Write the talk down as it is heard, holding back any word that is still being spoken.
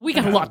We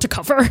got a lot to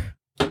cover.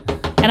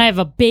 And I have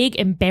a big,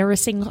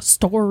 embarrassing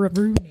store of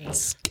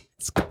rumors.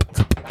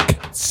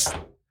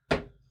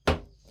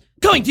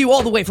 Coming to you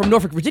all the way from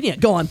Norfolk, Virginia,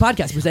 Go On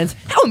Podcast presents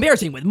How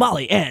Embarrassing with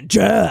Molly and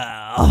Joe.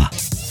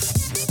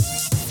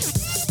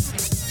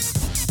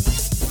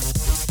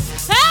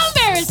 How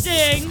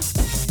embarrassing!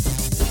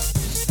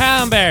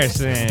 How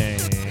embarrassing!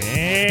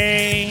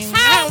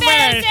 How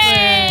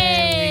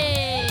embarrassing!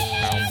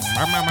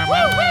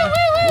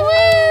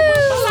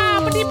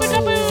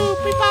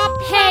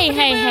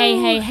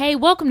 Hey,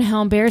 welcome to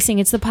How Embarrassing.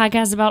 It's the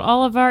podcast about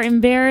all of our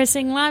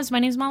embarrassing lives. My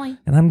name's Molly.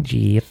 And I'm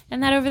Jeff.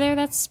 And that over there,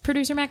 that's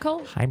producer Matt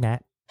Cole. Hi,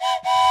 Matt.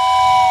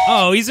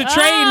 Oh, he's a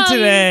train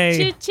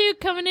today. Choo-choo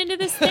coming into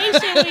the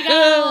station. We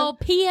got a little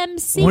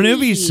PMC. Wouldn't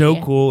it be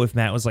so cool if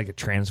Matt was like a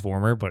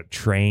transformer, but a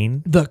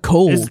train? The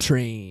coal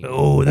train.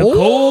 Oh, the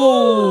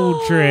coal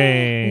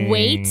train.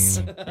 Wait,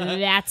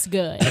 that's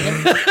good. I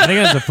think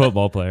that's a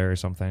football player or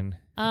something.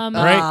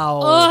 Right?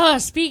 Oh,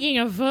 speaking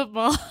of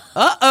football.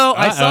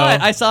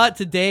 I saw it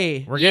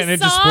today. We're getting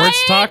into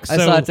sports talk. I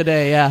saw it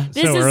today, yeah.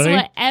 This is early?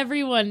 what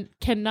everyone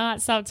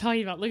cannot stop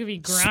talking about. Look at me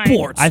grind.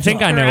 Sports. I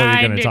think I know what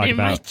you're going to talk in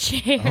my about.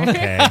 chair.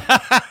 Okay.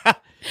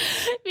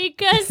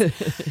 Because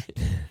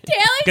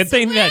Taylor Good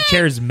thing that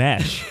chair's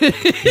mesh. You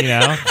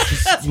know?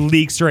 Just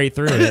leaks right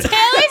through it.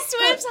 Taylor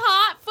Swift's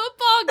hot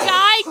football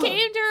guy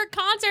came to her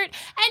concert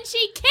and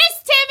she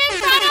kissed him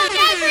in front of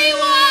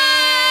everyone.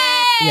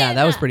 Yeah,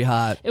 that was pretty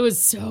hot. It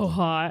was so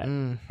hot.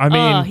 I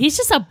mean, he's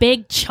just a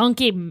big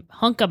chunky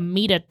hunk of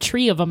meat, a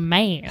tree of a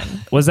man.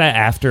 was that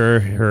after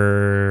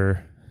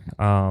her,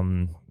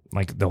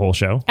 like the whole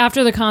show?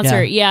 After the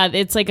concert, yeah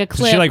it's like a So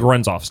clip. she like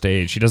runs off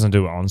stage. She doesn't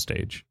do it on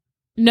stage.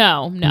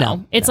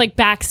 No. It's like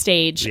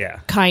backstage,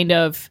 kind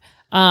of.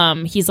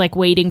 He's like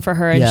waiting for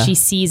her, and she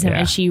sees him,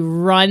 and she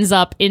runs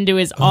up into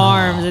his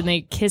arms, and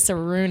they kiss a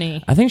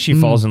Rooney. I think she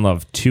falls in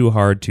love too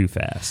hard, too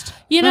fast.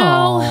 You know,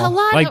 a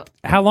lot Like, of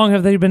how long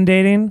have they been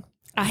dating?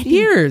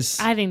 Years.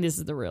 I think this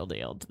is the real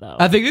deal, though.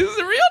 I think this is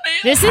the real deal.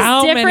 This is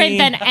How different many-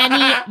 than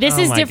any. This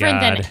Oh is my different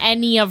than God.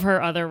 any of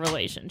her other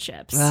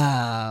relationships.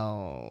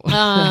 Wow. Um,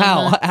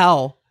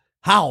 How?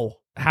 How?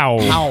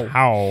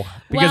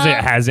 Because it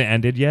hasn't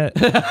ended yet.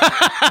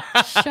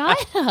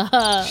 Shut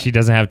up. She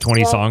doesn't have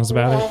 20 songs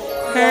about it.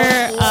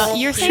 Her,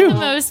 you're saying the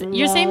most.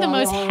 You're saying the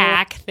most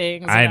hack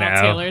things about I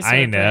know. Taylor Swift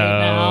I know.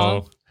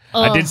 right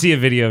now. I did see a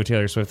video of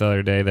Taylor Swift the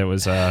other day that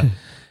was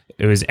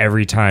it was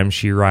every time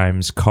she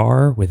rhymes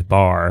car with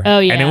bar. Oh,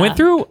 yeah. And it went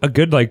through a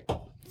good like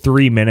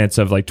 3 minutes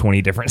of like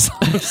 20 different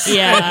songs.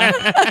 Yeah.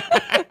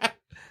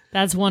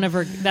 That's one of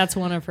her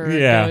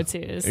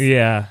go-tos.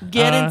 Yeah.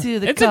 Get into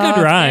the It's car. a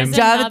good rhyme. There's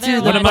Drive another it to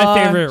the One of one. my bar.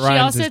 favorite She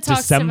rhymes also is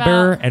talks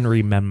December about- and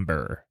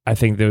remember. I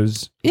think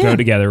those go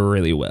together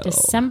really well.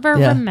 December,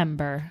 Yeah.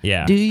 remember.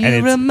 Yeah. Do you And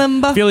it's-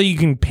 remember? I feel like you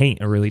can paint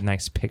a really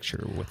nice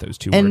picture with those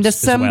two In words as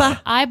December? well.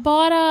 I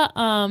bought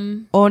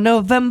a Or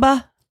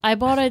November?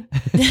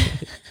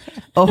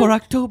 Or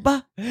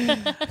October?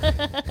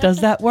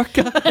 Does that work?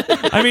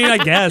 I mean, I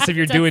guess if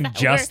you're doing that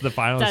just work? the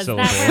final Does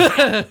syllable.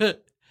 that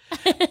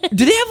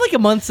Do they have like a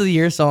months of the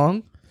year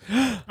song?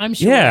 I'm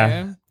sure.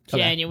 Yeah.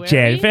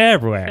 January,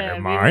 February,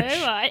 March.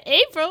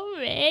 April,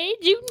 May,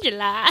 June,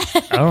 July.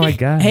 Oh my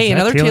God. Hey, is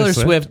that another Taylor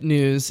Swift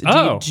news.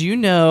 Oh. Do you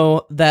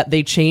know that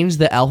they changed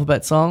the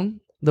alphabet song,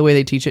 the way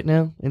they teach it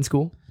now in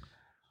school?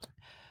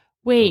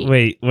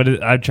 Wait.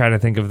 I'm trying to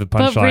think of the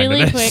But punchline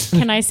really to quick, this.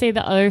 can I say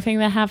the other thing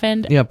that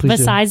happened? Yeah, please do.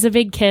 Besides the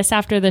big kiss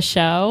after the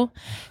show.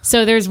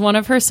 So there's one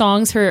of her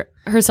songs, her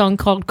song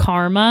called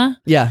Karma.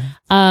 Yeah.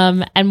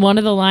 And one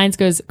of the lines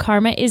goes,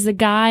 Karma is the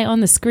guy on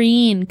the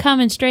screen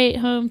coming straight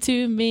home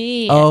to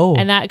me. Oh.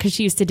 And that because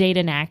she used to date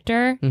an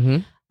actor. Mm-hmm.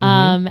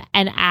 And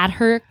at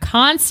her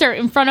concert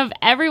in front of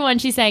everyone,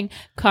 she sang,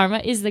 Karma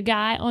is the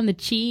guy on the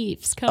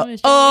Chiefs coming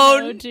straight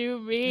home to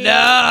me. No.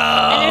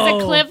 And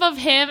there's a clip of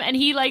him and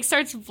he like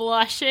starts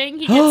blushing.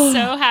 He gets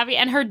so happy.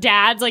 And her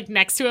dad's like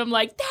next to him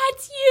like,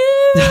 that's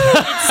you.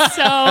 It's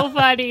so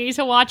funny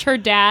to watch her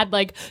dad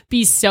like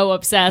be so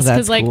obsessed. That's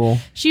Because like cool.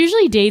 she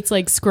usually dates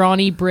like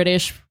scrawny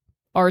British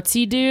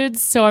artsy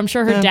dudes. So I'm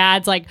sure her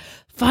dad's like,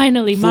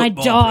 finally, my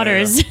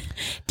daughter's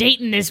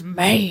dating this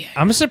man.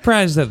 I'm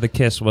surprised that the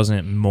kiss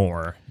wasn't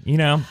more. You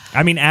know?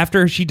 I mean,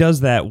 after she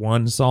does that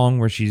one song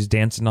where she's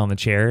dancing on the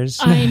chairs,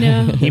 I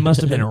know. he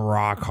must have been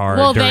rock hard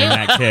Well, during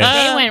that kiss.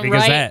 They went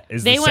because right. that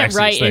is They the went sexiest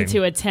right thing.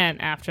 into a tent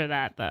after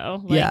that,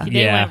 though. Like, Yeah.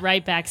 they Yeah. went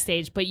right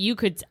backstage. But you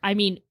could, I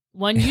mean,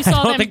 when you I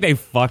saw don't them, think they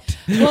fucked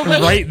Well,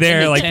 when- right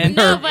there, like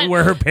No, but-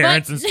 where her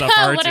parents but- and stuff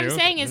no, are what too. I'm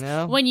saying is,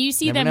 No. when you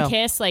see Never them know.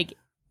 kiss, like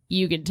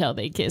you can tell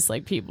they kiss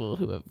like people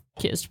who have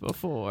kissed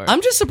before.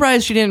 I'm just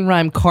surprised she didn't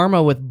rhyme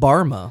karma with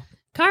Barma.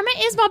 Karma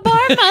is my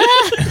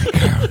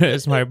Barma.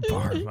 It's my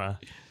Barma.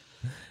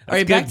 All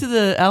right, back to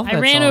the alphabet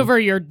I ran song. over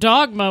your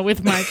dogma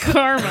with my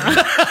karma.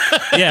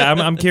 Yeah,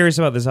 I'm curious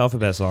about this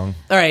alphabet song.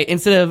 All right,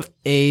 instead of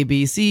A,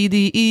 B, C,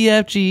 D, E,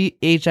 F, G,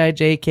 H, I,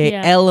 J, K,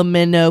 Yeah. L, M,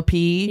 N, O,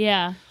 P.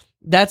 Yeah.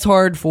 That's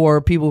hard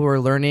for people who are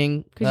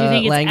learning Because you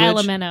think it's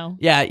language. LMNO.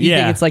 Yeah, you Yeah.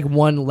 think it's like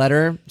one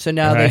letter. So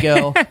now they Right.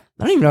 go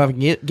I don't even know if I can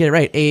get it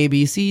right. A,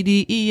 B, C,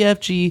 D, E, F,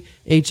 G,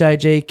 H, I,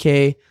 J,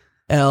 K,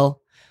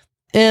 L,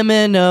 M,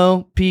 N,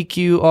 O, P,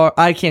 Q, R.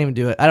 I can't even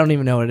do it. I don't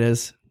even know what it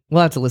is.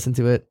 We'll have to listen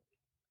to it.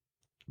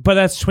 But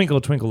that's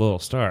Twinkle, Twinkle, Little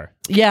Star.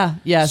 Yeah.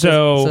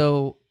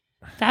 So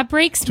that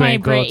breaks my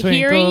Twinkle, brain. twinkle,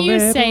 Hearing you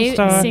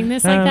sing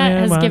this like that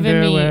has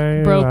given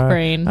me broke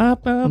brain.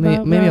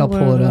 maybe I'll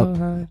pull it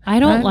up. I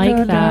don't like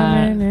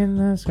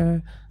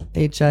that.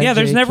 H, I, J, Yeah,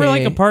 there's never K.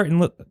 like a part in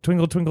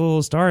Twinkle, Twinkle,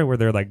 Little Star where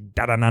they're like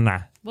da da na na.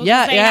 Well,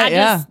 Yeah, they yeah, had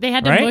yeah. To, they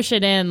had to Right? mush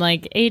it in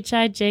like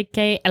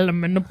HIJK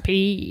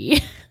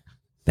LMNOP.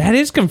 That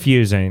is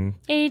confusing.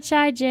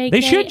 HIJK.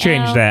 They should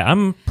change that.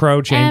 I'm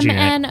pro changing it.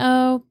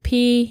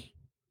 MNOP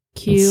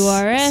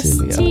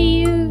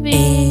QRSTUV.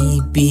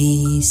 A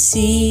B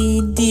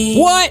C D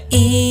What?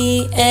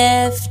 E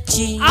F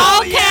G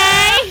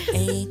Okay.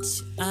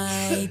 H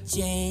I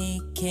J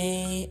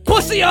K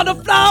Pussy on the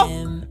floor.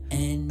 M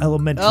N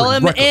Elementary.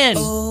 LMN.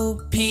 O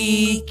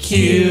P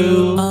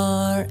Q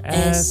R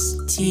S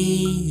T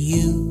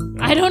U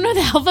I don't know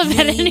the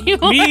alphabet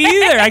anymore. Me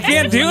either. I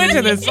can't do it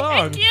to this I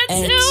song. can't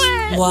X do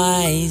it.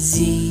 Y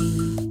Z.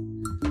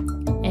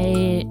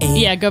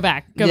 Yeah, go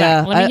back. Go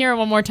Yeah, back. Let me hear it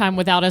one more time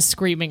without us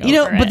screaming You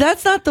know, over but it.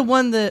 that's not the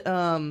one that.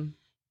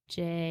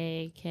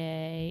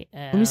 JK.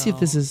 Let me see if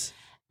this is.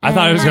 I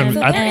thought it was gonna. No,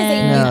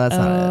 that's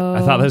not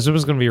I thought this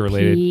was gonna be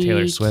related to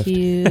Taylor Swift.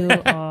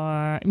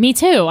 PQR. Me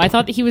too. I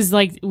thought that he was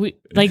like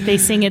they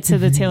sing it to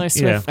the Taylor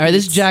Swift. All right,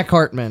 this is Jack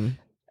Hartman.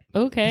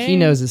 Okay. He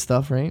knows his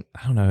stuff, right?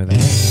 I don't know who that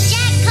is.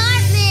 Jack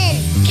Cartman.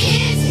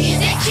 Kids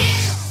Music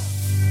Kids.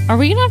 Are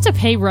we gonna have to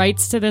pay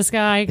rights to this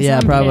guy? 'Cause Yeah,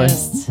 I'm probably.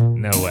 pissed.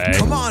 No way.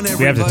 Come on,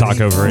 We have to talk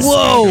over it.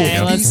 Whoa!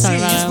 Okay, let's talk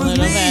about it a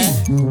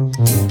little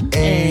bit.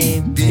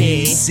 A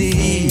B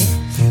C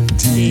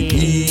D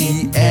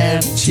E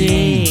F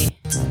G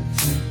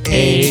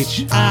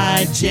H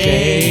I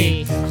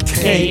J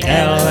K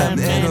L M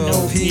N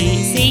O P.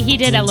 See, he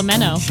did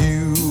LMNO.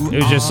 It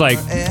was just like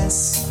a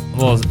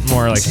little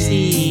more like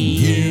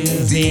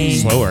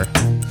slower.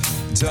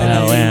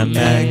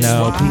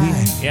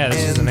 LMNOP. Yeah,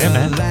 this is an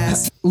M, man.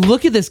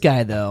 Look at this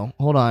guy, though.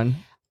 Hold on.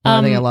 I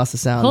think I lost the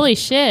sound. Holy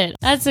shit.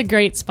 That's a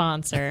great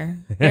sponsor.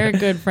 They're a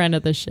good friend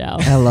of the show.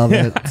 I love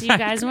it. Do you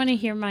guys want to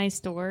hear my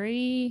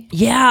story?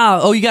 Yeah.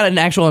 Oh, you got an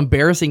actual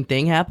embarrassing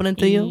thing happening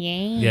to you?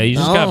 Yeah, you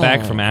just got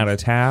back from out of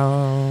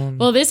town.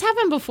 Well, this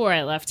happened before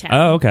I left town.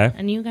 Oh, okay.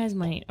 And you guys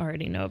might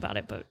already know about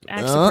it, but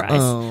act surprised.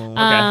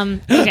 Uh-oh.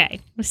 Okay.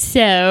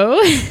 So,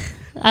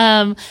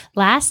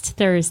 last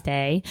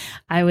Thursday,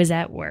 I was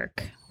at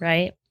work,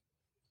 right?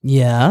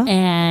 Yeah.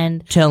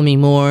 And Tell me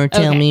more.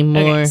 Tell okay, me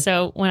more. okay,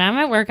 so when I'm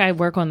at work, I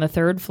work on the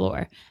 3rd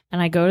floor,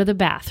 and I go to the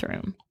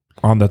bathroom.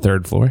 On the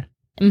 3rd floor.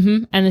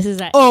 Mm-hmm. And this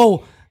is at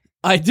Oh,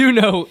 I do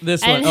know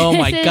this one. and Oh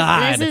my this is-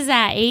 god. This is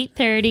at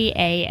 8:30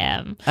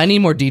 a.m. I need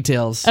more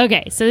details.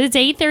 Okay, so it's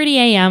 8:30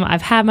 a.m.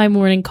 I've had my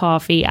morning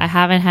coffee. I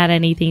haven't had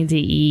anything to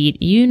eat.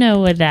 You know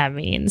what that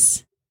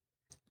means.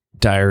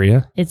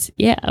 Diarrhea. It's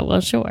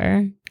well,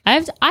 sure. I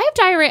have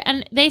diarrhea,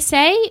 and they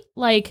say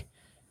like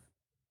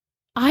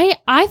I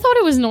thought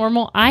it was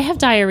normal. I have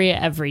diarrhea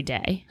every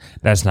day.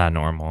 That's not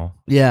normal.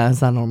 Yeah,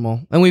 it's not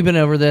normal. And we've been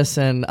over this,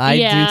 and I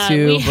Yeah, do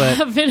too, we but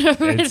have been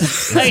over It's- this.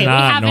 it's Okay, we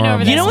not have been over normal.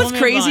 this. you know what's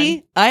We'll move crazy?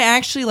 on. I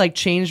actually like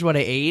changed what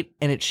I ate,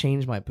 and it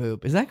changed my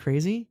poop. Is that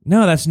crazy?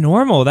 No, that's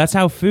normal. That's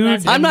how food.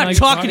 That's- I'm and, not like,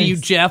 talking to you,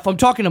 bodies- Jeff. I'm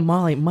talking to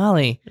Molly.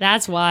 Molly,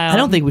 That's wild. I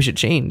don't think we should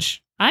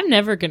change. I'm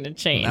never gonna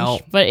change. No.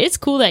 But it's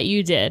cool that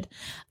you did.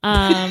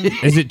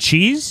 Is it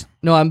cheese?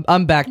 No,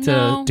 I'm back to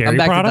No. Dairy I'm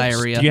back products? to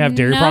diarrhea. Do you have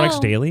dairy No. products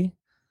daily?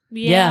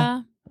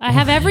 Yeah. I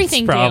have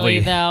everything probably-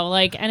 daily though.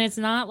 Like, and it's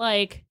not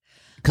like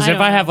Because I if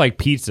don't I have know. like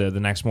pizza the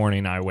next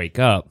morning, I wake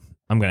up,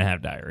 I'm gonna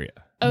have diarrhea.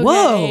 okay,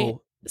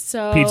 Whoa.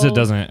 So Pizza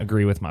doesn't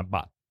agree with my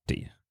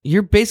body.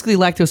 You're basically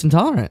lactose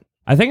intolerant.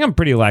 I think I'm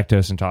pretty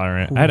lactose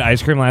intolerant. I had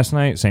ice cream last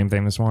night. Same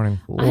thing this morning.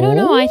 I don't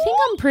know. I think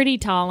I'm pretty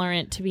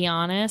tolerant, to be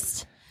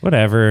honest.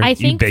 Whatever. I you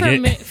think for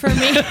bigot. me,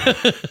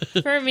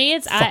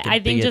 it's I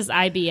think bigot. just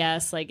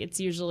IBS. Like it's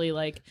usually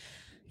like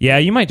Yeah,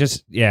 you might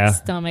just. Yeah.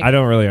 Stomach. I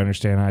don't really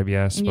understand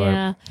IBS, but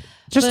yeah,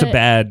 just but- a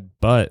bad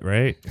butt,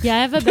 right? yeah.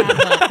 I have a bad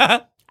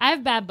butt. I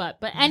have bad butt.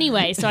 But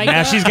anyway, so I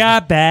Now go, she's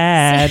got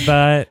bad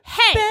butt.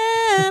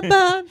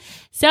 hey.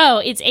 So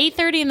it's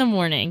 8:30 in the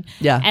morning.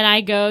 Yeah. And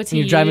I go to And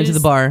you're driving to the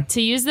bar.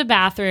 to use the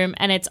bathroom,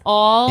 and it's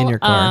all In your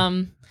car.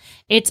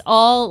 it's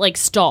all like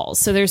stalls.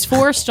 So there's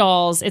 4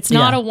 stalls. It's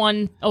not Yeah.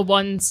 a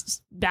one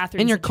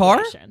bathroom In your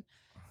car? situation.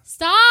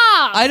 Stop!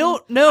 I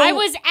don't know. I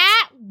was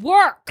at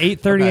work.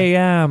 8:30 Okay.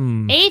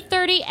 a.m.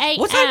 8:30 a.m.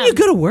 What time do you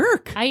go to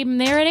work? I'm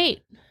there at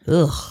 8.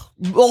 Ugh.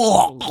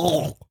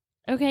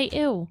 Okay,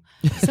 ew.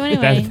 So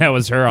anyway. That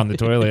was her on the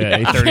toilet at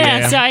 8:30 Yeah,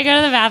 a.m. so I go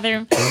to the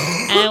bathroom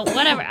and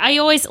whatever. I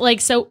always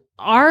like, so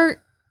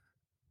our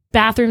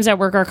bathrooms at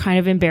work are kind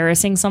of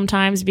embarrassing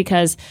sometimes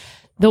because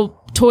the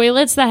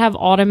toilets that have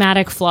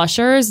automatic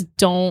flushers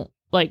don't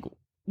like,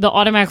 the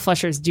automatic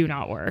flushers do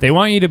not work. They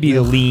want you to be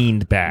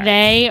leaned back.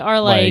 They are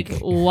like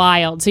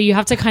wild. So you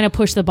have to kind of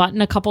push the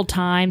button a couple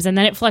times and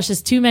then it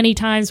flushes too many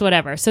times,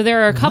 whatever. So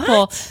there are a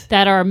couple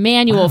that are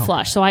manual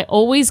flush. So I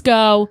always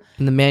go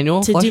In the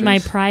manual to flushers? do my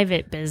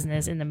private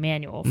business in the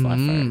manual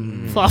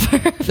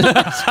fluffer.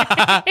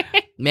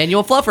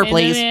 Manual fluffer, In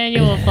please. the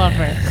manual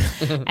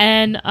fluffer.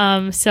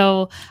 And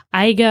so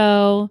I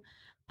do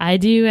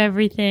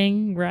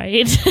everything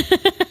right.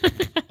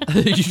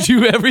 You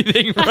do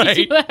everything I right.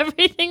 do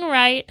everything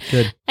right.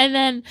 Good. And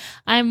then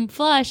I'm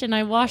flush and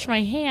I wash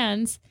my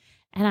hands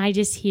and I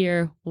just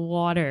hear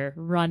water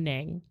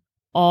running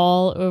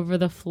all over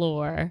the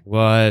floor.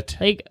 What?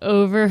 Like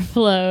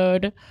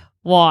overflowed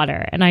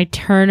water. And I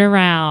turn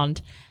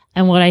around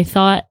and what I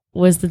thought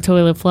was the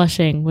toilet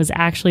flushing was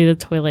actually the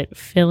toilet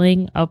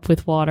filling up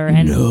with water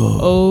and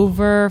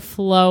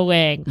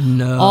overflowing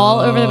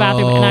all over the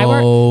bathroom. And I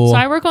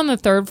work on the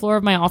 3rd floor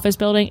of my office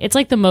building. It's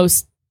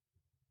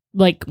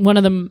like one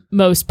of the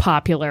most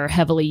popular,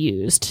 heavily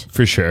used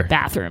For sure.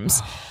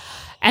 bathrooms.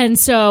 And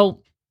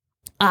so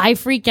I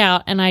freak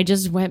out and I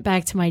just went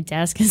back to my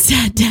desk and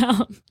sat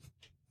down.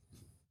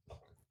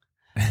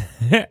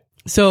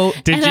 So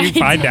Did And you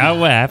find out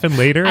what happened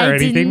later or I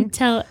anything? didn't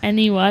tell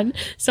anyone.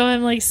 So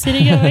I'm like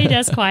sitting at my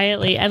desk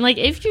quietly. And like,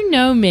 if you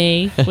know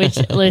me, which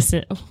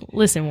listen,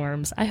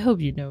 worms, I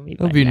hope you know me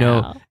by hope you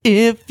now. know.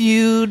 If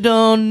you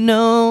don't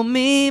know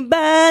me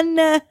by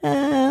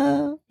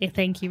now. Yeah,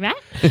 thank you, Matt.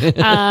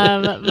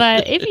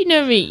 But if you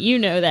know me, you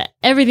know that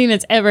everything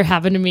that's ever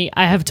happened to me,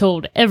 I have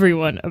told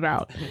everyone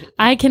about.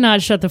 I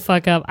cannot shut the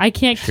fuck up. I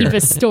can't keep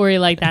a story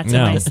like that to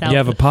No, myself. you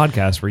have a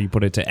podcast where you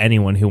put it to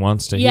anyone who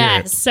wants to hear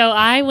Yes. it. So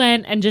I went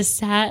and just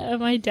sat at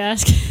my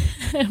desk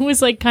and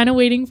was like kind of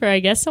waiting for, I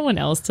guess, someone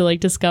else to like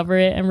discover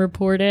it and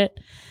report it.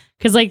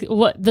 Because like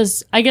what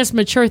this, I guess,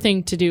 mature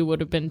thing to do would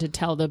have been to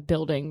tell the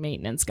building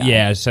maintenance guy.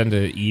 Yeah, send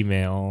an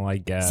email, I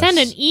guess. Send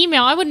an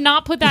email. I would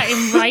not put that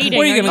in writing.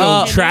 What are you gonna go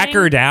kidding? track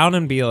her down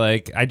and be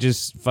like, I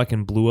just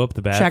fucking blew up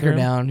the bathroom? Track her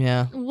down,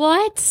 yeah.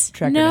 What?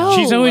 Track her no. down.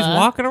 She's always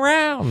walking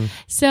around.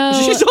 So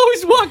She's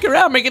always walking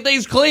around making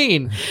things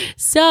clean.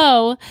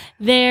 So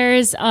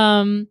there's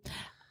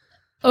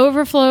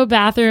overflow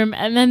bathroom,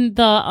 and then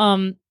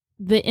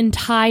the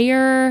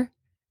entire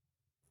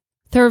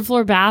 3rd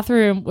floor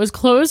bathroom was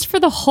closed for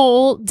the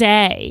whole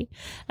day,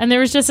 and there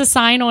was just a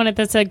sign on it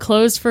that said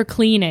closed for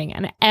cleaning,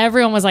 and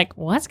everyone was like,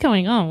 what's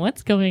going on,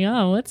 what's going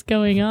on, what's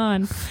going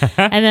on?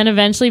 And then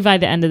eventually by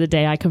the end of the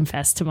day I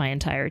confessed to my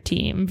entire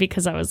team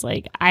because I was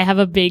like, I have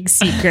a big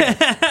secret.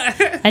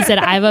 I said,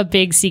 I have a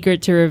big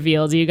secret to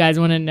reveal. Do you guys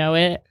want to know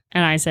it?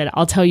 And I said,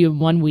 I'll tell you in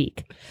 1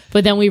 week.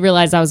 But then we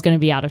realized I was going to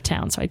be out of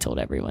town, so I told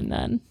everyone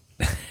then.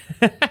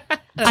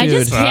 I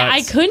just can't,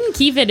 I couldn't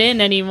keep it in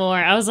anymore.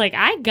 I was like,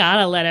 I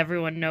gotta let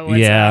everyone know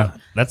what's up.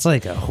 That's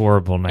like a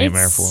horrible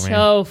nightmare It's for me.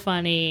 so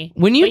funny.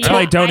 When you But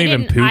told- I don't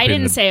even poop I in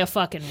didn't the- say a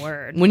fucking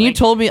word. When you Like,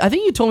 told me, I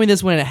think you told me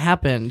this when it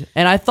happened,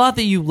 and I thought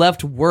that you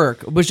left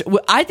work, which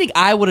I think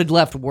I would have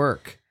left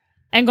work.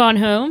 and gone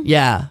home,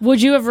 Yeah.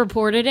 would you have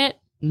reported it?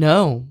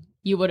 No.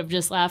 You would have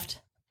just left.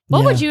 What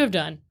Yeah. would you have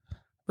done?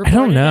 I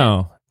don't Reported it?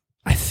 know.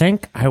 I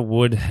think I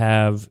would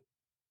have.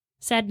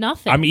 Said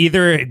nothing. I'm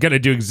either going to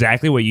do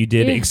exactly what you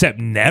did, Yeah. except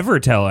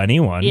never tell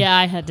anyone. yeah,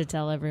 I had to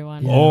tell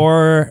everyone.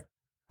 Or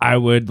I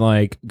would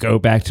like go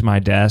back to my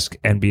desk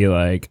and be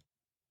like,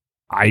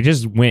 I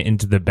just went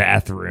into the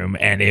bathroom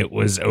and it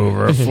was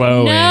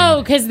overflowing. No,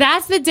 because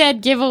that's the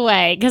dead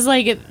giveaway. Because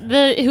like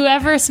the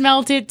whoever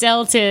smelt it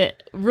dealt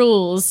it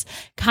rules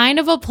kind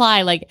of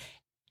apply. Like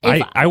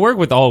if I work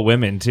with all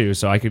women too,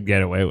 so I could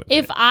get away with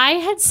if it. I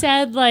had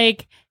said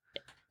like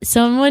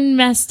someone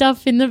messed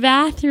up in the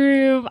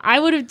bathroom,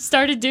 I would have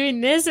started doing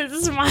this and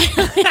smiling.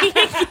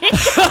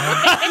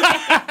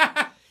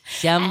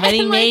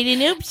 Somebody And, like, made an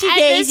oopsie At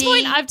daisy. this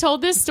point, I've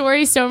told this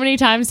story so many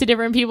times to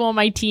different people on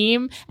my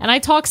team, and I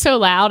talk so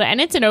loud, and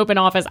it's an open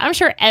office. I'm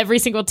sure every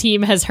single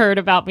team has heard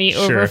about me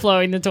Sure.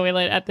 overflowing the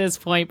toilet at this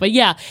point. But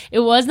yeah, it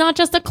was not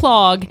just a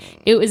clog;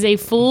 it was a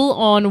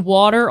full-on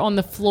water on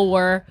the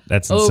floor.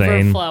 That's insane.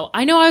 Overflow.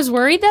 I know. I was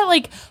worried that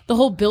like the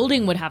whole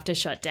building would have to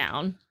shut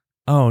down.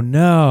 Oh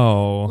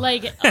no.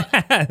 Like,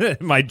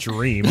 My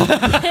dream.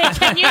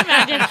 can you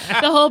imagine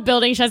the whole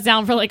building shuts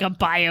down for like a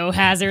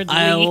biohazard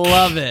I leak?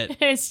 love it.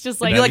 It's just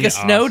It'd like be like a be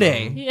snow awesome.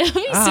 day. yeah, it'd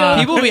be so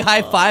People will be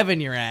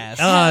high-fiving your ass.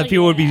 Hell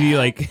People would be yeah.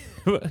 like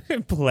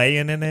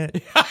playing in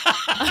it,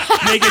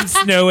 making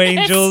snow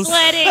angels.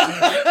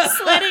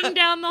 sledding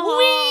down the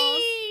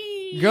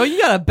halls. Girl, you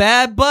got a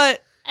bad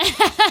butt.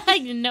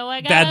 You know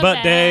I got Bad a butt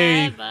bad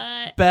day.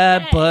 butt.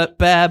 Bad butt,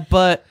 bad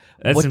butt.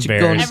 That's what you gonna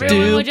embarrassing.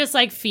 Everyone do? would just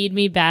like feed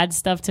me bad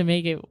stuff to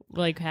make it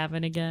like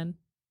happen again.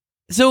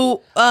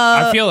 So,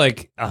 I feel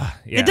like yeah.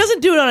 it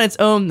doesn't do it on its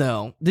own,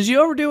 though. Did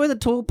you ever do it with a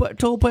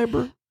toilet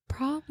paper?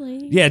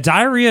 Probably. Yeah,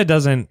 diarrhea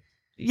doesn't.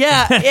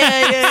 Yeah.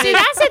 See,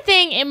 that's the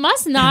thing. It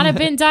must not have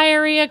been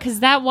diarrhea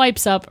because that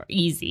wipes up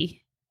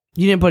easy.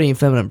 You didn't put any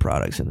feminine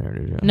products in there,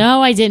 did you?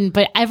 No, I didn't.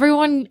 But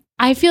everyone,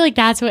 I feel like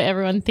that's what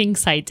everyone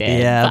thinks I did.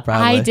 Yeah, but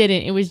probably. I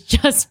didn't. It was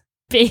just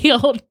big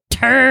old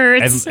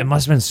turds. It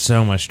must have been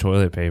so much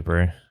toilet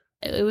paper.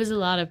 It was a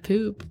lot of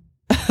poop.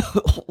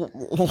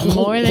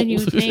 More than you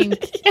think.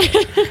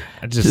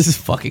 This is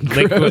fucking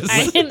gross.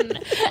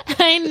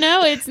 I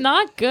know it's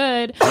not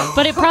good,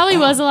 but it probably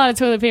was a lot of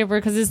toilet paper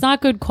because it's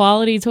not good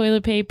quality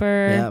toilet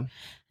paper. Yeah.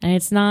 And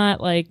it's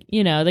not like,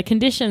 the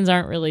conditions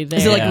aren't really there.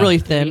 Is it like really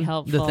to be thin?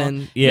 helpful. The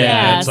thin.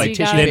 Yeah, it's so like you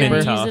tissue gotta thin and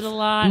use tough. it a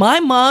lot.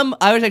 My mom,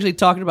 I was actually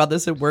talking about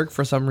this at work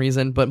for some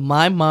reason, but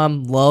my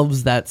mom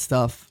loves that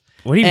stuff.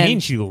 What do you And mean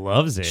she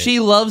loves it? She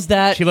loves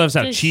that. She loves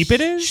how Does cheap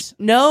it is?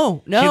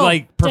 No. She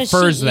like Does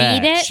prefers she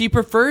that. eat it? She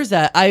prefers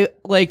that. I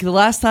like the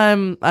last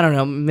time, I don't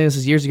know, maybe this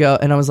was years ago,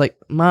 and I was like,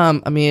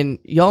 Mom, I mean,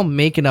 y'all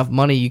make enough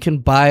money. You can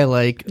buy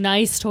like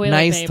Nice toilet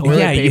Nice paper. toilet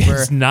Yeah, paper.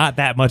 it's not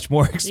that much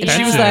more expensive. And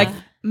she was Yeah. like,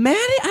 Maddie,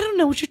 I don't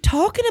know what you're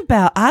talking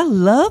about. I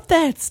love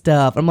that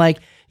stuff. I'm like,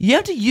 you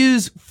have to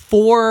use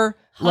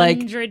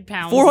 100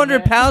 pounds. 400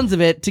 of it. pounds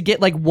of it to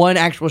get like one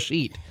actual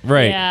sheet.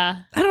 right. Yeah.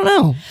 I don't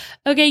know.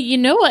 Okay, you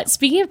know what?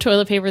 Speaking of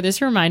toilet paper,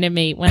 this reminded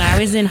me when I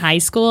was in high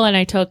school and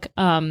I took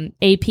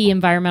AP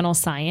Environmental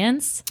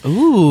Science.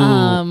 Ooh.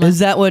 Is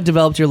that what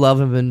developed your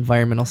love of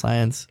environmental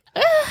science?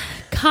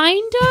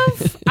 Kind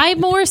of. I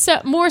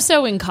more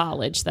so in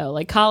college though.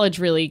 Like college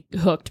really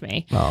hooked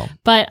me. Oh.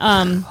 But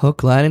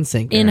Hook, line, and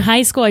sinker. in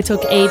high school I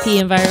took AP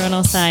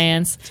Environmental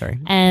Science. Sorry.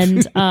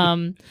 And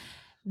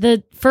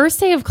the first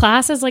day of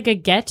class is like a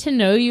get to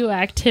know you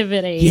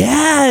activity.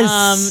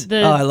 Yes.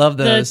 I love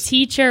those. The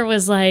teacher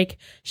was like,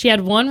 she had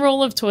one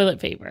roll of toilet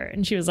paper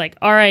and she was like,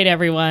 all right,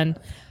 everyone,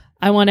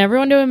 I want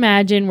everyone to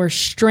imagine we're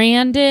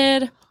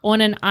stranded on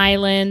an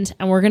island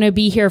and we're going to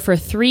be here for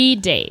 3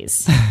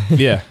 days.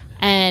 Yeah.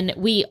 And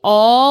we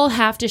all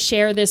have to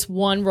share this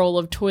one roll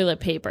of toilet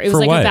paper. It was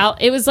For like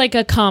what? it was like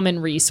a common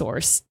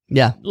resource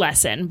Yeah.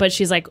 lesson, but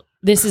she's like,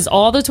 this is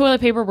all the toilet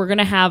paper we're going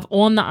to have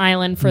on the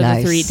island for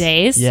Nice. the 3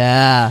 days.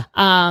 Yeah.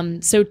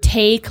 So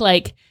take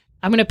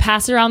I'm going to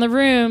pass it around the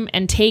room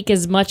and take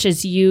as much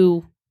as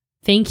you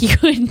think you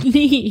would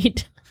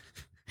need.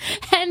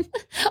 And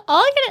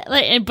all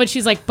I can, but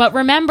she's like, but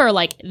remember,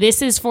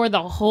 this is for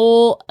the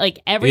whole,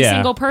 every Yeah.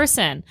 single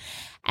person.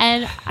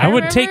 And I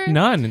would remember- take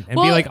none and be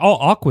Well, like,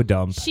 aqua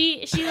dump.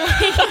 She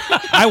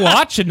I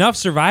watch enough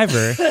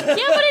Survivor. yeah,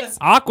 but it's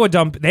Aqua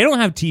dump. They don't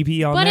have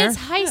TP on but there. it's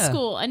high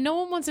school and no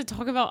one wants to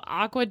talk about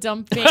aqua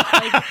dumping.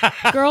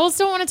 Girls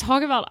don't want to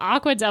talk about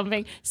aqua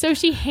dumping. So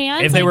she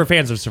hands If they were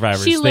fans of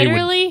Survivors, she they would.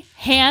 literally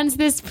hands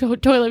this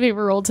toilet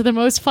paper roll to the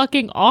most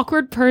fucking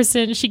awkward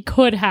person she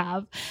could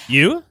have.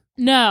 You?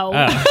 No.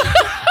 Oh.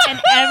 And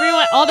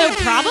everyone, although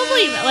probably,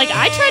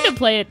 I tried to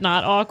play it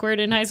not awkward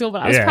in high school,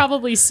 but I was Yeah.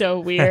 probably so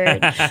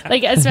weird.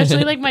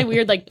 Especially my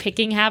weird,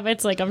 picking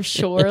habits. I'm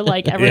sure,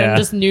 everyone Yeah.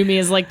 just knew me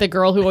as, the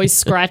girl who always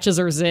scratches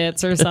her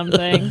zits or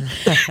something.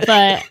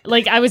 But,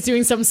 I was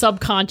doing some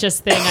subconscious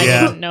thing I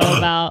Yeah. didn't know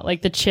about,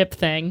 the chip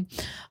thing.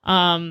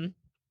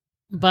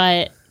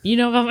 But you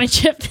know about my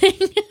chip thing?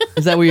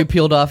 Is that where you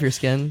peeled off your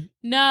skin?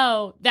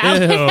 No. Ew. That was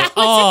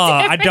a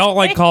I different don't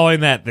like thing. calling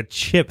that the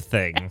chip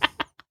thing.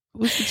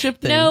 What's the chip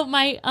thing? No,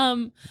 my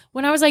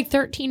when I was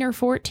 13 or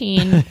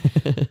 14,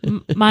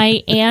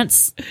 my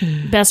aunt's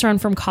best friend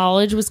from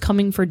college was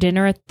coming for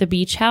dinner at the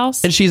beach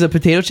house. And she's a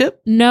potato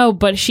chip? No,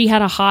 but she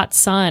had a hot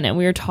son and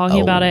we were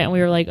talking Oh. about it and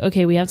we were like,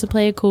 okay, we have to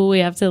play it cool. We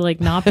have to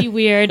not be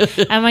weird.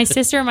 And my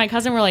sister and my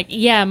cousin were like,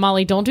 yeah,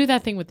 Molly, don't do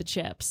that thing with the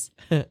chips.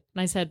 And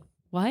I said,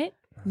 what?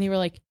 And they were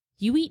like,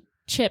 you eat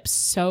chips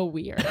so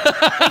weird.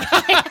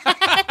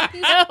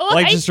 No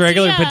Just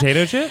regular idea.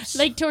 potato chips?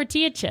 Like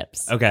tortilla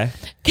chips. Okay.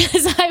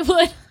 Because I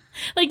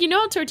would,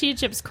 how tortilla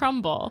chips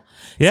crumble.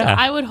 Yeah.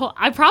 So I would hold,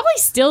 I probably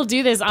still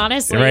do this,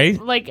 honestly. Right?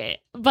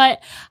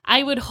 But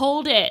I would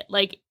hold it,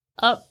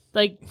 up,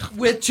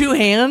 With two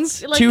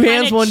hands? like Two kinda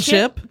hands, one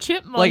chip?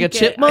 Chipmunk. Like a it,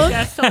 chipmunk? I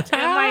guess, in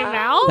my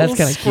mouth. That's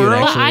kind of cute, Squirrel.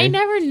 actually. But I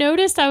never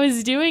noticed I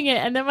was doing it.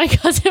 And then my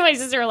cousin and my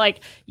sister were like,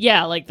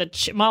 yeah,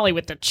 the Molly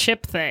with the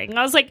chip thing.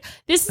 I was like,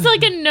 this is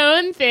a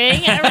known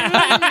thing. And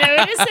everyone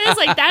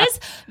notices. That is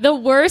the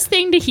worst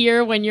thing to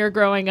hear when you're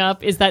growing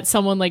up is that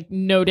someone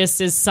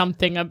notices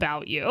something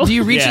about you. Do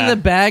you reach Yeah. in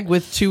the bag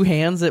with two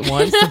hands at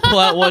once to pull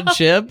out one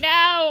chip?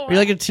 No. You're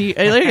like a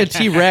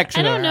T-Rex.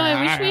 I don't know.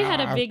 I wish we had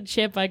a big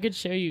chip I could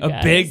show you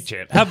guys. A big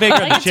chip. How big are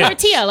the Like a chips?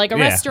 tortilla, like a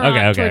Yeah. restaurant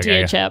Okay, tortilla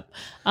okay. chip.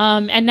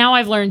 And now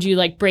I've learned you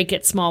break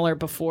it smaller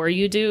before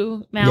you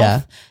do mouth,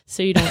 Yeah.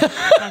 so you don't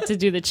have to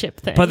do the chip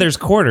thing. But there's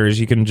quarters.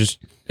 You can just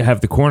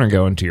have the corner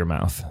go into your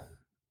mouth.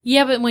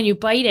 yeah, but when you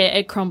bite it,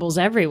 it crumbles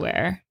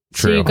everywhere.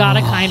 So True. you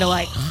gotta kind of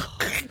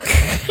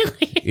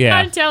Yeah.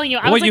 I'm telling you,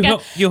 I Well,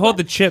 was you hold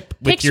the chip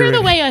with picture your...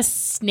 the way a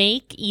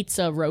snake eats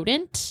a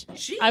rodent.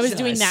 I was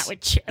doing that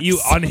with chips. You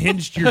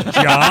unhinged your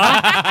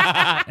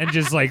jaw and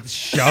just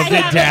shoved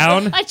it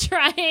down. A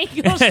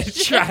triangle.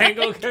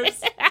 Triangle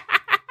goes...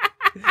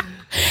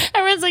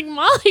 Everyone's like,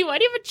 Molly, why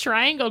do you have a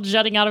triangle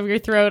jutting out of your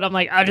throat? I'm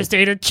like, I just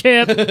ate a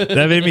chip.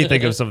 That made me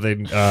think of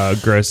something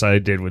gross I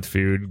did with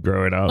food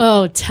growing up.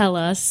 Oh, tell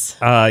us.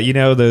 You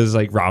know those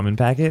ramen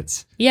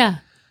packets? Yeah.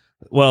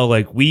 Well,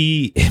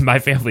 we in my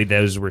family,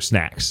 those were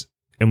snacks,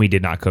 and we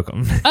did not cook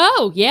them.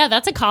 Oh, yeah,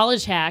 that's a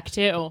college hack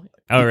too.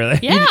 Oh, really?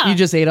 Yeah. You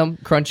just ate them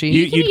crunchy.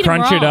 You, can you'd eat 'em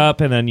crunch it raw.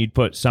 up, and then you'd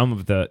put some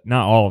of the,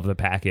 not all of the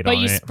packet But on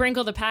you it.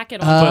 sprinkle the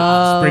packet on Oh.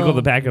 But sprinkle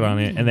the packet on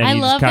it, and then I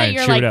you love just that kind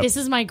you're of chew like, it up. this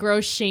is my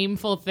gross,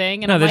 shameful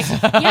thing. And No, I'm like, this-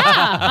 yeah,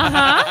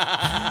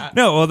 uh-huh.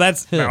 No, well,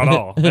 that's not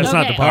all. That's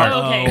not the Okay, part. oh,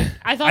 okay.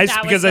 I thought that was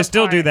because the I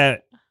still do part.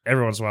 that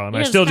every once in a while, and I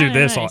Yeah, still it's do kinda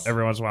this nice.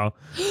 every once in a while.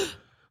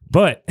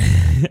 But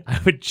I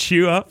would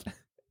chew up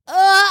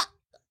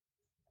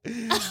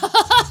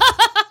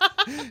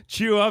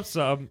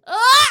some,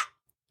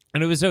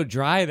 and it was so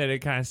dry that it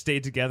kind of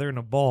stayed together in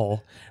a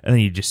ball, and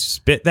then you just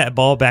spit that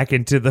ball back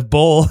into the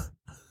bowl.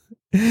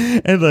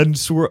 And then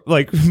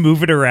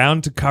move it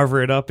around to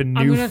cover it up in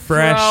I'm new, gonna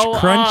fresh, throw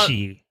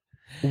crunchy.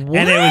 And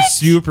it was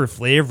super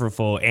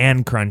flavorful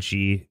and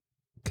crunchy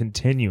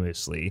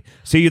continuously.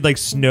 So you'd like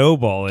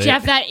snowball it.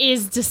 Jeff, that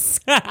is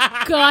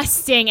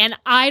disgusting. And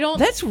I don't.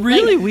 That's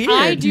really weird.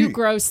 I do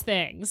gross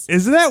things.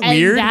 Isn't that And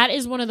weird? that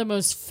is one of the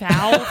most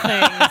foul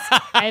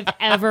things I've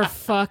ever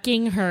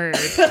fucking heard.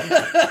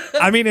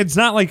 I mean, it's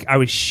not like I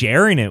was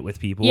sharing it with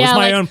people. It's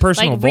my own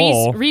personal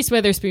bowl. Reese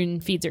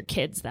Witherspoon feeds her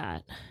kids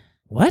that.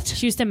 What?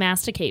 She used to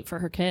masticate for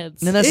her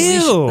kids. No, that's Ew.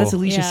 Alicia, that's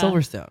Alicia Yeah.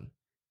 Silverstone.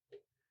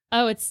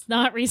 Oh, it's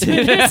not Reese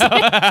Witherspoon.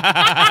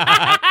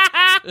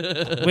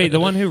 Wait, the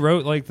one who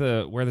wrote like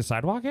Where the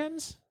Sidewalk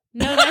Ends?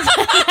 No,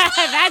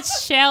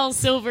 that's Shel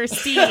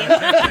Silverstein.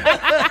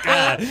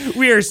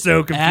 We are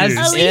so confused.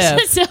 As- Alicia Yeah.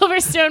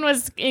 Silverstone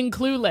was in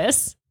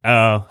Clueless.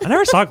 Oh, I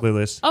never saw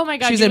Clueless. Oh my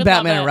god, She's you in would love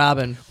Batman it. and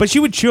Robin. But she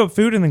would chew up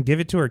food and then give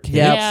it to her kids.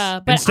 Yep. Yeah,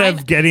 but Instead of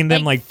I'm, getting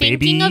them like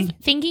baby.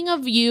 thinking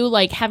of you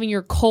like having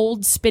your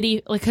cold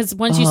spitty, like because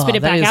once you Oh, spit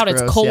it that back is out,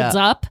 it's gross, colds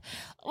yeah. up.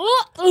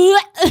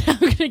 I'm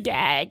gonna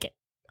gag.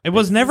 It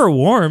was never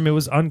warm. It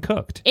was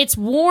uncooked. It's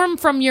warm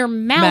from your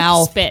mouth,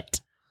 Mouth.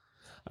 spit.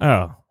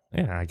 Oh,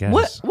 yeah, I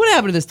guess. What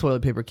happened to this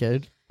toilet paper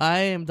kid? I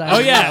am dying. Oh,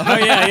 to yeah. know. Oh,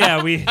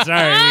 yeah.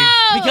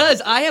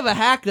 Because I have a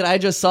hack that I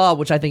just saw,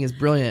 which I think is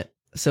brilliant.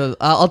 So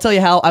I'll tell you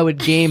how I would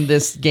game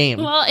this game.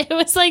 Well, it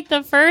was like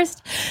the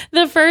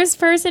first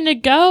person to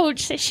go.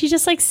 She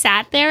just like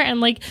sat there and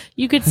like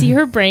you could see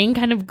her brain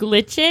kind of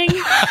glitching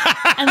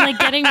and like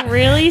getting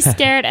really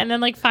scared. And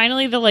then like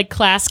finally the like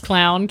class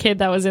clown kid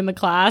that was in the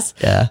class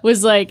Yeah.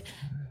 was like,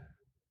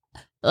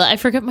 I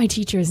forget my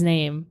teacher's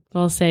name.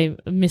 I'll say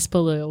Miss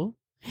Baloo.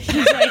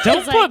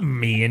 Don't put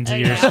me into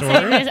your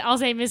story. I'll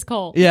say Miss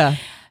Cole. Yeah.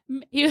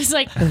 He was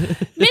like,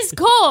 Miss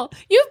Cole,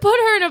 you've put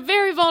her in a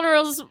very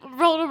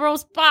vulnerable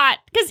spot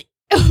because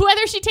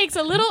whether she takes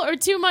a little or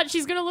too much,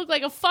 she's gonna look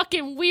like a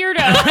fucking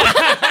weirdo.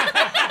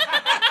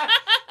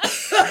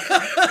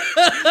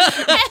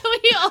 And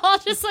we all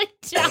just like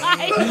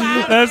died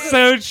laughing. That's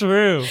so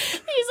true. He's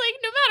like,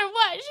 no matter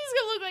what, she's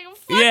gonna look like a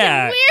fucking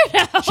Yeah.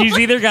 weirdo. She's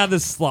either got the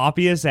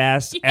sloppiest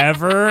ass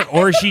ever,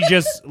 or she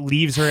just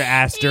leaves her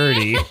ass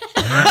dirty.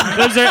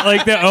 Those are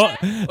like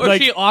Or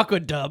like, she aqua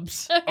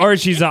dubs. or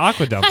she's an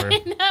aqua dumper. I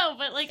know,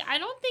 but like I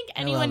don't think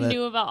anyone love it.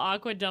 knew about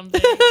aqua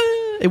dumping.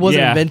 It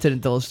wasn't Yeah. invented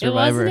until It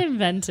Survivor. wasn't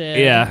invented.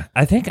 Yeah,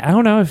 I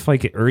don't know if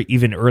like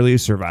even early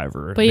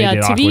Survivor. But they yeah,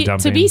 did to aqua be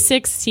dumping.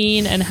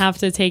 16 and have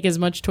to take as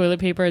much toilet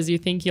paper as you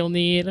think you'll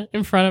need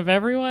in front of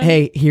everyone.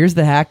 Hey, here's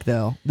the hack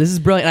though. This is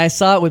brilliant. I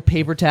saw it with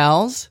paper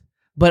towels,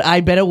 but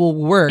I bet it will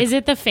work. Is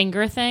it the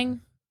finger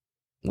thing?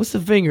 What's the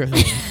finger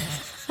thing?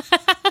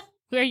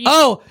 Where you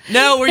Oh,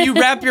 no, where you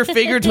wrap your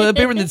finger in toilet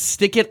paper and then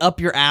stick it up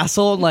your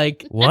asshole and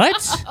like What?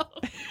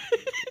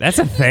 That's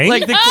a thing.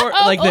 like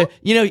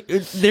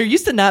there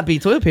used to not be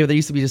toilet paper, there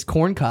used to be just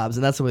corn cobs,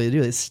 and that's the way they do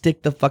it. They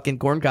stick the fucking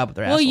corn cob up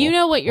their Well, asshole. you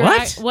know what you're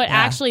What? what Yeah.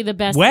 actually the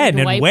best when thing to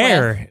and wipe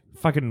where?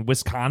 with. Fucking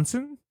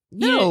Wisconsin?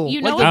 No,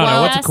 you like know the- I don't know.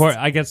 what What's a best- corn?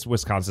 I guess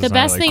Wisconsin's The not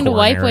best really a thing to corn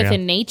wipe area. with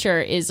in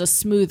nature is a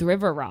smooth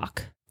river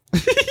rock.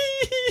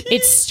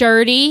 It's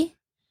sturdy.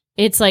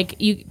 It's like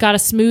you got a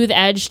smooth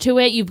edge to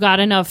it. You've got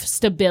enough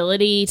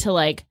stability to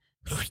like,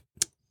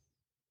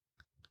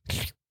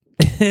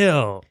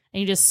 Ew.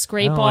 and you just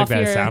scrape I don't like off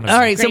that your sound All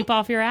right, so scrape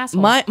off your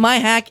asshole. my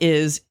hack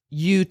is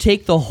you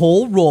take the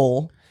whole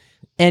roll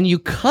and you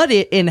cut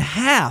it in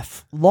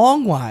half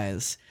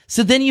longwise.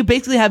 So then you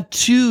basically have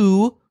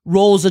 2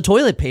 rolls of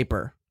toilet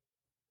paper.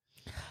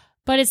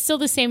 But it's still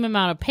the same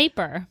amount of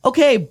paper.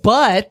 Okay,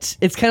 but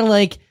it's kind of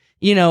like,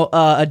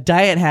 a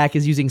diet hack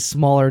is using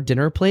smaller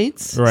dinner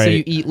plates. So Right.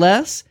 you eat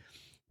less.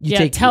 You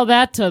take tell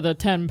that to the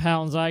 10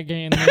 pounds I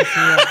gained this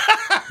year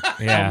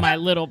Yeah. on my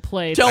little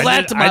plate. Tell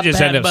that to my I just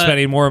bad end up butt.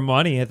 spending more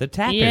money at the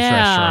tapas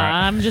restaurant.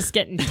 I'm just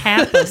getting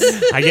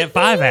tapas. I get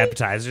 5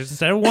 appetizers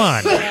instead of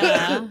 1.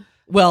 Yeah.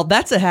 Well,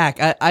 that's a hack.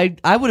 I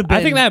would have been.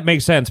 I think that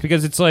makes sense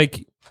because it's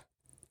like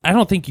I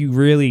don't think you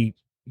really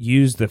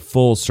use the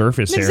full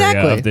surface Exactly.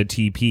 area of the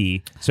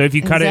TP. So if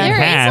you cut it in There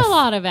half, is a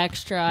lot of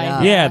extra. Yeah.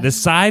 idea. yeah, the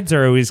sides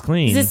are always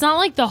clean. 'Cause it's not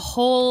like the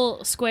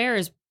whole square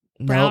is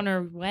brown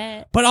or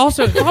wet. But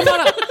also, how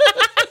about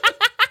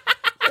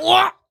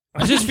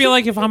I just feel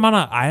like if I'm on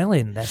an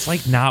island, that's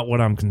like not what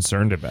I'm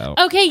concerned about.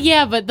 Okay,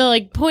 yeah, but the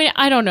like point,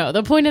 I don't know.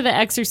 The point of the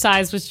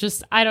exercise was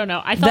just, I don't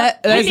know. I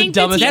thought That I is the think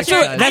dumbest teacher,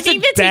 exercise. That's I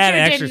think a the bad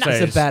teacher exercise.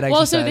 didn't. It's a bad exercise.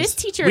 Well, so this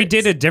teacher, We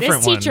did a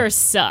different this teacher one.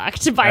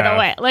 sucked. By the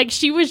way, like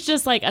she was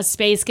just like a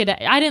space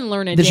cadet. I didn't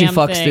learn a Did damn she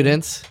fuck thing.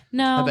 students?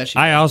 No, I bet she.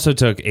 I also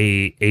took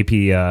a AP,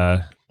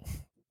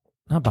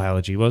 not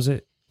biology, was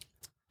it?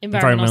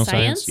 environmental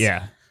science.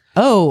 Yeah.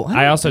 Oh,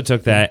 I also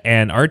took that,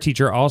 and our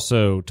teacher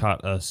also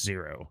taught us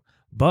zero.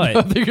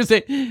 But They're gonna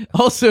say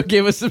also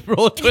gave us a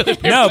roll of toilet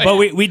paper. no, but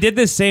we did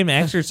the same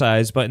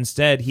exercise, but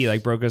instead he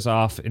like broke us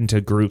off into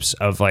groups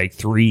of like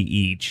 3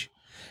 each,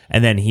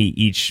 and then he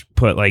each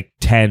put like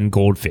 10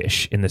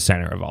 goldfish in the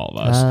center of all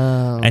of us,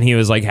 Oh. and he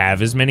was like,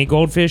 have as many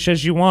goldfish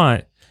as you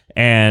want.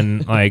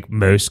 And like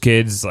most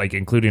kids, like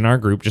including our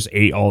group, just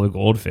ate all the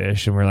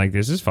goldfish, and we're like,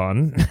 this is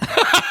fun.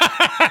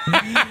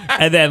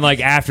 And then like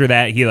after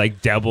that, he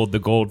like doubled the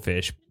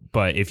goldfish.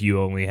 But if you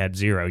only had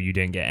 0, you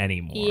didn't get any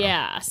more.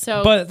 Yeah.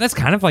 So, But that's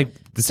kind of like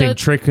the same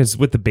trick as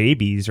with the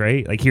babies,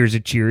 right? Like, here's a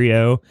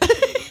Cheerio.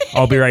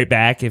 I'll be right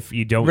back if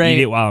you don't Right.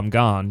 eat it while I'm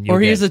gone. You'll Or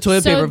here's the get-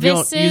 toilet So paper. If you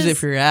this don't use it is-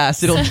 for your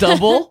ass, it'll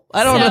double.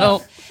 I don't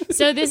know.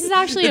 So this is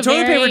actually The a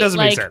toilet very, paper doesn't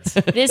make like,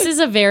 sense. This is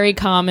a very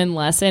common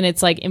lesson.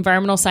 It's like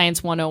environmental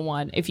science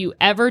 101. If you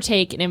ever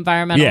take an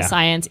environmental Yeah.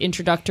 science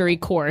introductory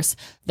course,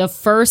 the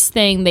first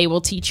thing they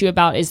will teach you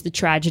about is the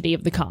tragedy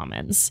of the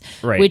commons,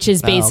 Right. which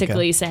is Oh, okay.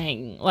 basically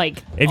saying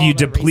like if all you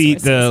the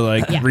deplete the resources.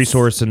 like Yes.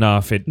 resource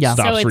enough, it Yeah.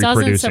 So stops it doesn't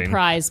reproducing.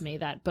 surprise me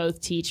that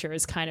both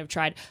teachers kind of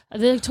tried.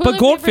 The toilet But paper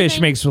goldfish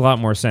thing- makes a lot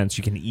more sense.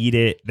 You can eat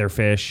it. They're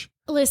fish.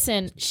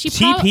 Listen, she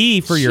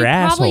TP for your she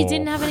probably asshole.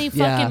 didn't have any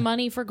fucking Yeah.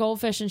 money for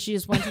goldfish, and she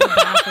just went to the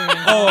bathroom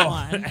and got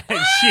one.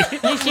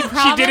 she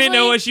probably- didn't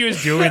know what she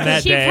was doing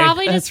that She day.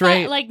 probably That's just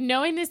right. like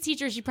knowing this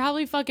teacher, she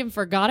probably fucking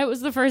forgot it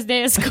was the first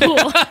day of school.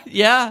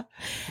 Yeah,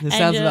 this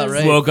sounds about just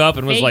right. Woke up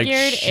and was like,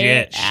 Figured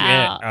shit. it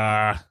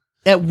out.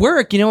 At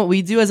work, you know what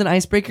we do as an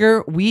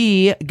icebreaker?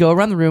 We go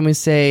around the room and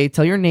say,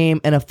 "Tell your name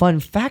and a fun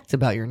fact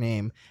about your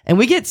name," and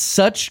we get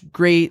such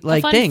great like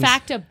A fun things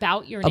fact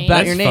about your name. about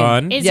That's your name.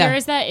 fun. Is Yeah.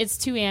 yours that it's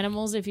 2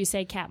 animals if you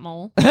say cat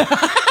mole?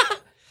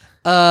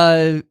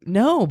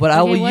 No, but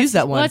I Okay, will what's- use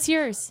that one. What's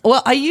yours?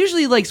 Well, I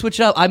usually like switch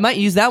it up. I might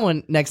use that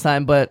one next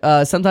time,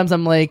 but sometimes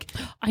I'm like,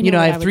 I know you know,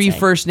 what I I have would 3 say.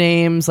 first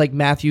names like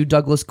Matthew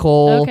Douglas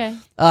Cole. Okay.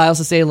 I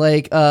also say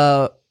like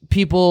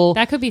people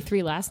That could be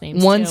 3 last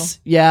names. once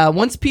too.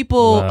 once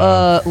people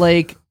Wow.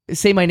 like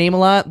say my name a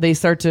lot, they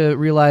start to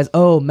realize,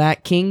 oh,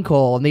 Matt King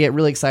Cole, and they get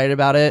really excited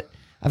about it.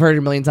 I've heard it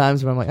a million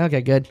times, but I'm like, okay,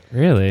 good.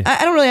 Really?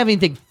 I don't really have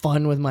anything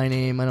fun with my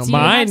name. I don't. Do you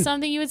Mine- have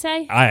something you would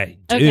say? I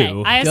do.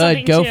 Okay, I have Good,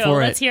 something go too. for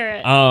Let's it. hear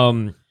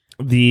it.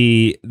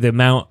 The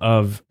amount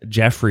of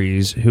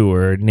Jeffreys who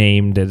were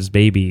named as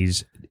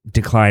babies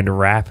declined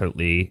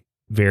rapidly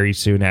very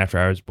soon after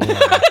I was born.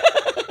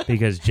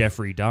 Because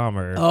Jeffrey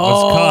Dahmer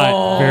was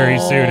caught very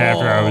soon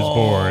after I was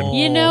born.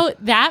 You know,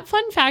 that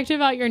fun fact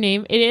about your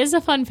name, it is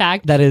a fun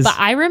fact. That is- But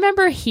I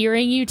remember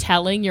hearing you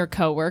telling your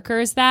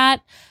coworkers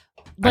that.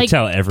 I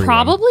tell everyone.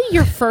 Probably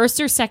your first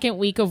or second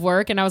week of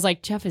work, and I was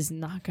like, Jeff is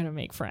not going to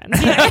make friends.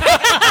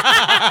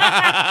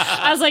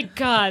 I was like,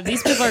 God,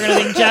 these people are going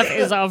to think Jeff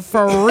is a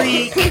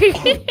freak.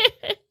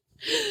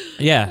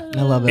 Yeah.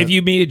 I love it. If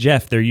you meet a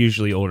Jeff, they're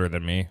usually older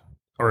than me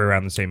or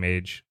around the same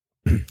age.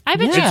 I bet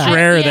Yeah. you It's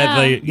rare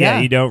that yeah. yeah,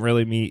 you don't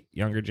really meet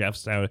younger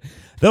Jeffs now.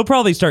 They'll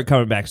probably start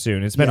coming back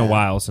soon. It's been a Yeah.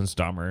 while since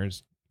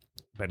Dahmer's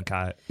been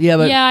caught. yeah,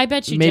 but Yeah, I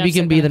bet you maybe Jeffs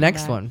you can are be gonna the come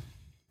next back. one.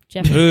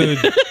 Jeff. Ooh,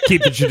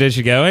 keep the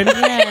tradition going.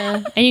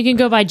 Yeah. And you can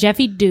go by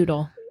Jeffy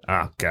Doodle.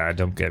 Oh God,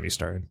 don't get me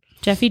started.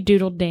 Jeffy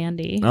Doodle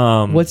Dandy.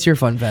 What's your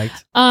fun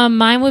fact?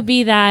 Mine would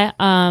be that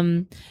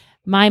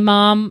my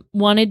mom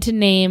wanted to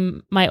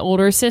name my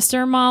older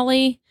sister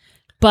Molly,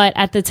 but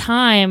at the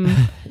time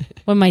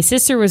when my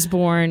sister was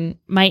born,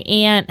 my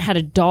aunt had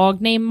a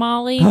dog named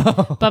Molly,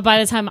 but by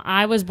the time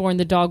I was born,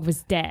 the dog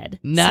was dead.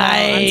 So I'm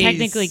Nice.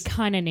 technically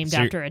kind of named So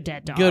you're- after a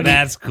dead dog. Good.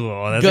 That's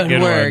cool. That's Good a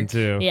good work. one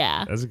too.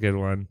 Yeah. That's a good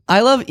one.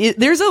 I love it.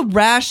 There's a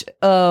rash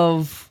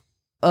of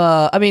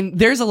I mean,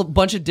 there's a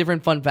bunch of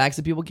different fun facts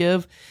that people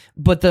give,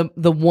 but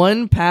the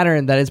one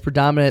pattern that is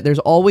predominant, there's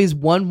always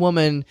one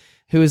woman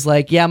who is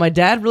like, yeah, my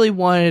dad really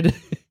wanted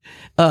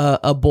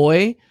a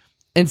boy,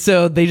 and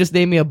so they just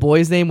named me a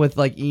boy's name with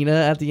like Ina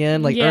at the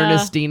end, like Yeah.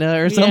 Ernestina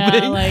or Yeah,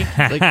 something. like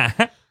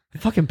Like,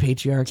 fucking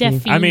patriarchy.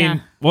 Jeffy. I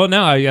mean, well,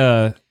 no,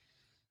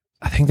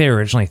 I think they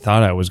originally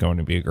thought I was going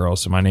to be a girl,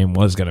 so my name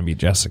was going to be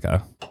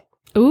Jessica.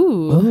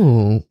 Ooh.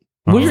 Oh,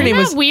 what if your Isn't name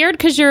that was? weird?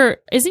 Because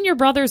isn't your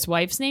brother's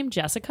wife's name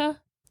Jessica?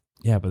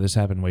 Yeah, but this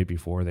happened way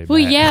before they Well,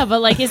 met. yeah,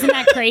 but like, isn't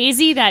that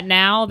crazy that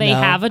now they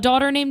No. have a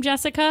daughter named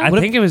Jessica? I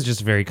think it was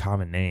just a very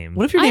common name.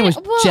 What if your name was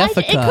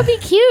Jessica? it could be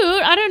cute.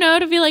 I don't know.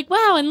 To be like,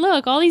 wow, and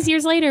look, all these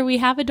years later, we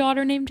have a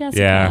daughter named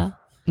Jessica. Yeah.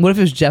 What if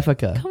it was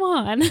Jeffica? Come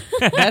on.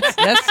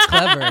 That's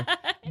clever.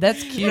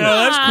 That's cute. No,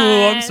 that's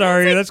cool. I'm Come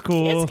sorry. on. That's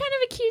cool. It's kind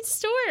of a cute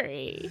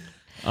story.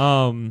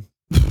 Um,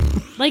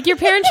 Like your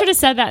parents should have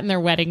said that in their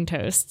wedding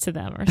toast to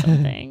them or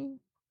something.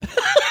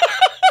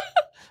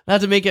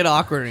 Not to make it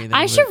awkward or anything.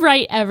 I but- should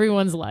write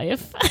everyone's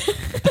life.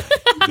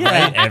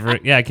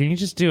 Can you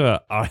just do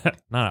not an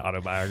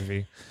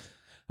autobiography,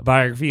 a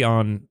biography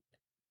on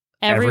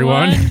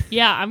Everyone? everyone?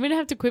 Yeah, I'm gonna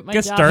have to quit my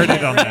Get job.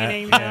 started on that.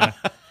 writing now. Yeah.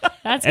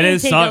 That's And gonna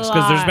it take sucks a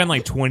because there's lot. been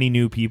like 20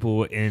 new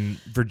people in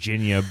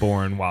Virginia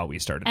born while we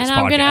started this and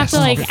podcast. I'm gonna have to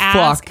like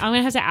ask. fuck. I'm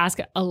gonna have to ask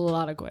a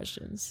lot of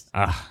questions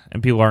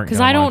And people aren't because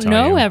gonna I wanna don't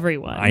tell know you.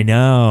 everyone. I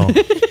know.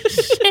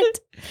 Shit.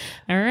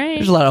 All right.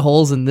 There's a lot of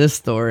holes in this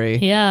story.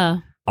 Yeah,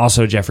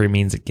 Also, Jeffrey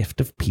means a gift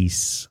of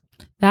peace.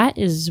 that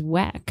is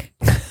whack.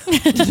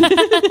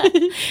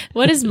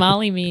 What does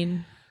Molly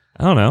mean?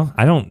 I don't know.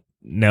 I don't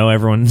know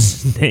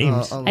everyone's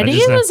names. I I think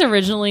just it know- was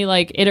originally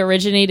like it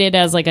originated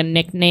as like a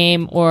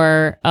nickname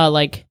or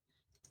like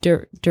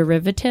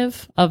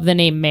derivative of the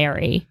name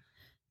Mary.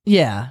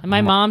 Yeah. And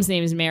my mom's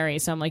name is Mary,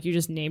 so I'm like, you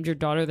just named your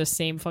daughter the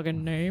same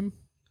fucking name.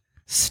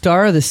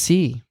 Star of the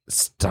Sea.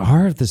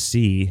 Star of the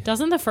Sea.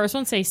 Doesn't the first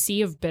one say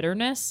Sea of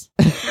Bitterness?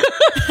 'Cause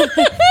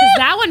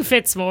that one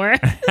fits more.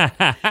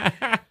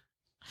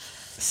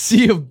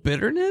 Sea of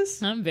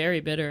Bitterness? I'm very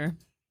bitter.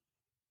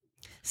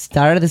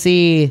 Star of the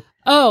Sea.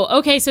 Oh,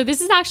 okay. So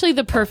this is actually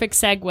the perfect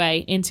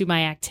segue into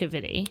my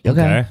activity.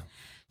 Okay.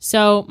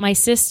 So my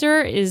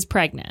sister is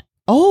pregnant.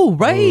 Oh,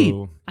 right.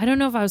 Ooh. I don't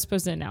know if I was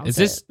supposed to announce Is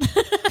this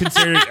it.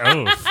 considered?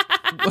 Oh,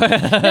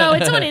 No,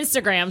 it's on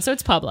Instagram, so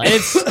it's public.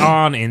 it's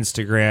on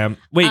Instagram.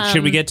 Wait,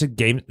 should we Um, get to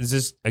game? Is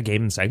this a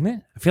game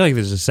segment? I feel like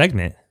there's a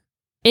segment.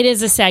 It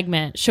is a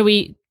segment. Should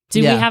we?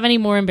 Do Yeah. we have any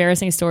more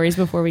embarrassing stories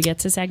before we get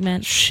to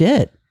segment?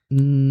 Shit.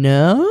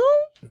 No?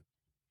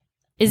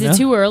 Is No. it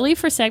too early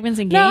for segments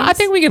and games? No, I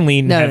think we can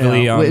lean No,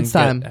 heavily no. on. It's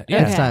time.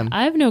 Yeah. It's time.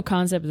 I have no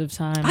concept of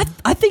time.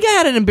 I think I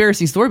had an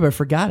embarrassing story, but I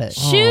forgot it.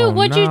 Shoot, Oh,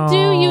 what'd you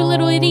do, you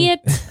little no. idiot?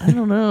 I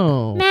don't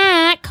know.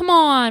 Matt, come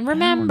on,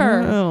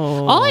 remember.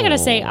 know. All I gotta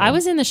say, I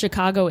was in the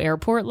Chicago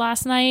airport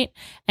last night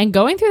and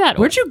going through that.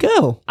 Where'd you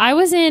go? I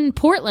was in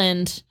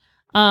Portland,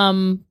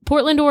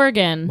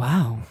 Oregon.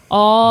 Wow.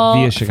 All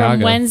Via Chicago.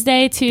 from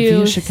Wednesday to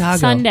Via Chicago.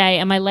 Sunday,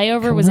 and my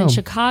layover Come was in home.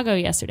 Chicago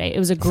yesterday. It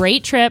was a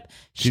great trip.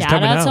 She's Shout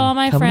coming out to home. all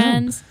my Come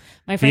friends.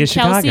 My friend Via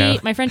Chelsea. Chicago.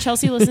 My friend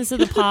Chelsea listens to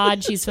the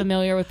pod. She's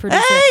familiar with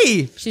producer.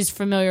 Hey! She's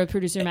familiar with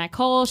producer Matt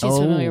Cole. She's Oh.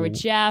 familiar with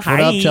Jeff. What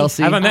up,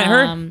 Chelsea? Have I met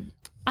her?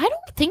 I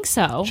don't think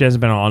so. She hasn't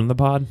been on the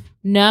pod.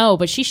 No,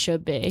 but she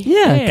should be.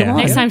 Yeah, Yeah. come on.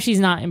 Next time she's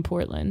not in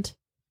Portland,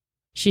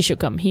 she should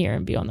come here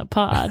and be on the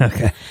pod.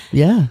 Okay.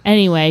 Yeah.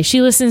 Anyway,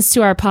 she listens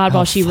to our pod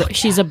while fuck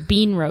she's a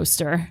bean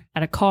roaster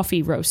at a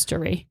coffee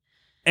roastery.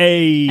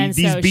 Hey, And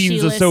these so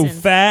beans she are so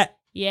listens. fat.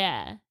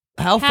 Yeah.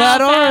 How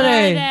fat are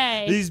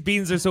they? These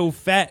beans are so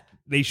fat.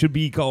 They should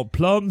be called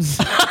plums.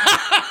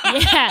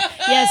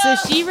 Yeah. So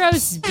she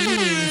roasts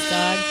beans,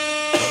 dog.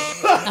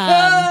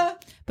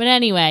 But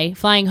anyway,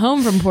 flying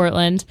home from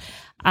Portland,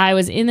 I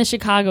was in the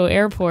Chicago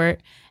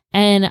airport,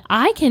 and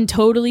I can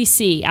totally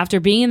see, after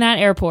being in that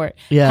airport,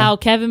 Yeah. how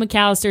Kevin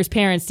McAllister's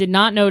parents did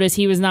not notice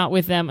he was not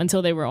with them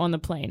until they were on the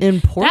plane. In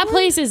Portland? That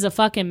place is a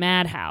fucking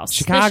madhouse.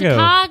 Chicago. The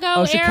Chicago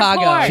Oh,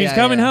 Chicago. airport. She's Yeah,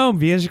 coming yeah. home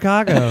via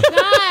Chicago.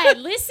 God,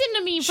 listen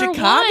to me for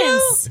Chicago?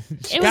 once.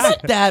 It was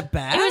Not that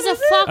bad. it was a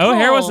fuck Oh,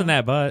 hair hole. wasn't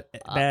that bad.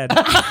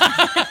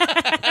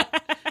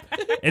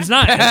 It's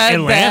not bad,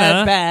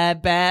 Atlanta.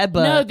 bad,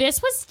 but No,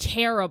 this was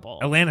terrible.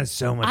 Atlanta's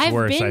so much I've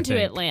worse. been I to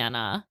think.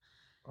 Atlanta.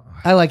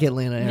 I like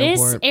Atlanta This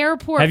Airport.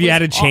 airport Have you was had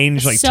to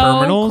change, like, so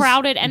terminals?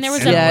 crowded, and there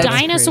was Yeah, a it's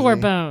dinosaur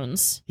crazy.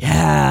 bones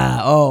Yeah.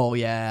 Oh,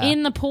 yeah.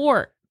 in the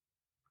port.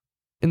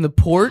 In the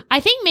port? I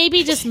think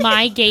maybe just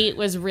my gate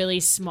was really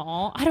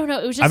small. I don't know.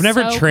 It was just I've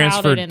never so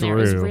transferred crowded in there. It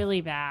was through.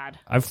 really bad.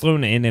 I've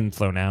flown in and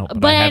flown out.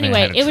 But, But I haven't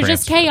anyway, had a it was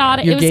just transfer.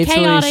 chaotic. Your It was gate's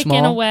really chaotic in a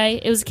small?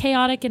 way. It was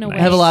chaotic in a way.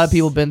 Have a lot of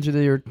people been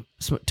through your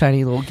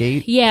tiny little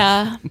gate?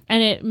 Yeah,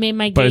 and it made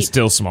my But it's gate.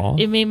 still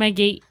small. It made my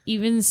gate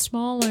even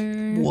smaller.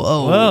 Whoa.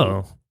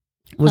 Whoa.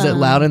 Was it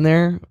loud in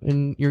there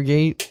in your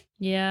gate?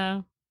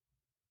 Yeah,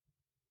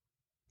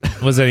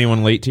 Was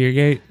anyone late to your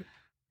gate?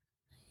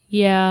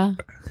 yeah,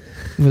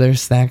 Were there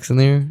snacks in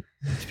there?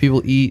 Did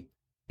people eat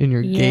in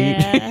your gate?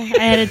 yeah.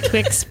 I had a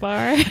Twix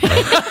bar.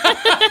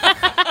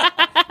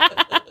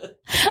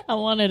 I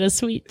wanted a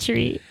sweet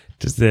treat.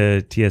 Does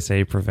the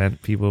TSA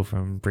prevent people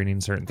from bringing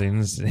certain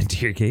things into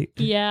your gate?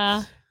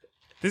 Yeah,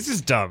 This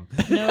is dumb.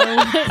 no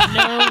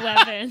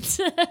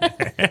weapons.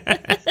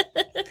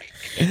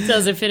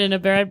 Does it fit in a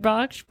bread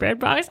box? Bread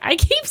box? I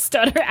keep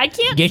stuttering. I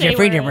can't say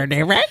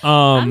words.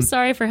 I'm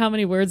sorry for how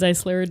many words I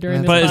slurred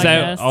during this But podcast. is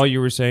that all you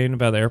were saying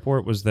about the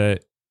airport? Was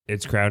that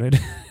it's crowded?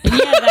 Yeah,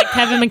 that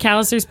Kevin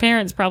McAllister's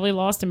parents probably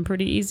lost him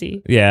pretty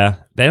easy. Yeah,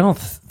 they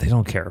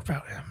don't care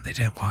about him. They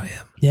didn't want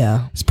him.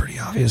 Yeah. It's pretty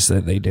obvious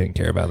that they didn't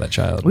care about that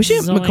child. We should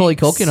have Zoinks. Macaulay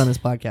Culkin on this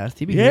podcast.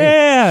 He'd be great.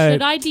 Yeah.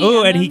 Should I DM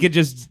Oh, and he him? could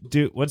just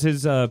do what's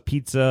his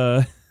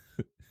pizza?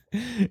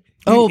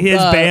 Oh, his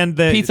band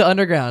that Pizza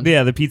Underground.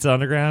 Yeah, the Pizza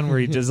Underground, where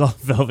he does all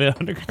Velvet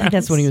Underground. I think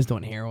that's when he was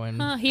doing heroin.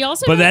 He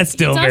also But does- that's he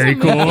still does a very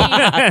cool.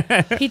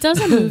 movie- he does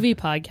a movie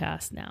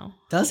podcast now.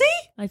 Does he?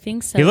 I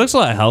think so. He looks a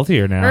lot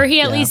healthier now. or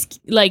he at Yeah. least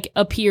like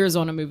appears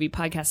on a movie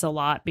podcast a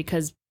lot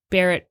because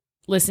Barrett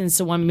listens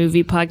to one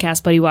movie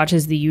podcast, but he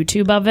watches the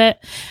YouTube of it,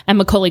 and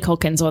Macaulay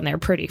Culkin's on there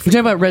pretty. We're talking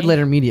about Red frequently.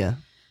 Letter Media.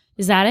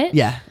 Is that it?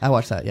 Yeah, I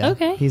watched that. Yeah.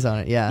 Okay. He's on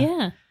it. Yeah.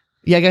 Yeah.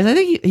 Yeah, guys, I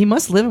think he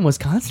must live in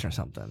Wisconsin or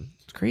something.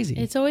 It's crazy.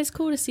 It's always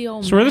cool to see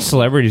old So where men. the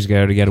celebrities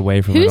go to get away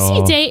from it Who's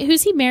all.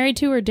 Who's he married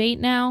to or date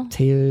now?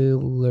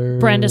 Taylor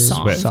Brenda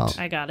Song. Swift.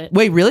 I got it.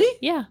 Wait, really?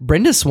 Yeah.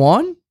 Brenda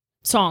Swan?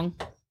 Song.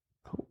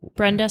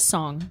 Brenda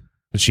Song.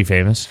 Is she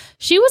famous?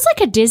 She was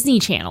like a Disney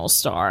Channel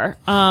star,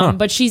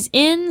 but she's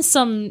in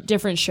some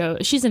different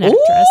shows. She's an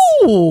actress.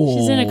 Ooh.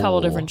 She's in a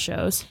couple different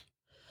shows.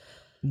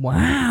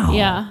 Wow.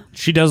 Yeah.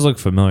 She does look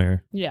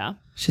familiar. Yeah.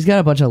 She's got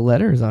a bunch of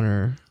letters on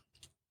her.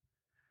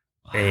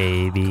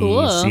 A, B,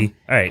 Cool. C.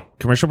 All right,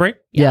 commercial break.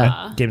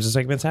 Yeah. Games and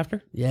segments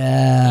after.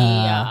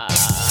 Yeah. Yeah.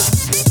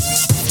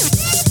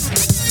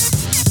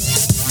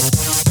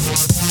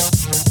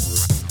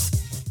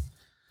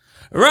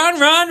 Run,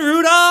 run,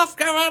 Rudolph!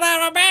 Come on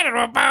out of bed,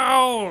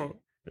 Rudolph!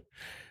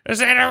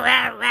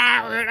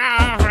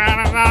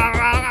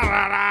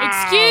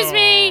 Excuse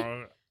me,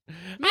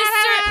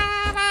 Mr.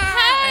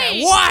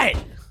 Hey, What?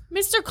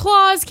 Mr.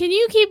 Claus, can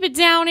you keep it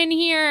down in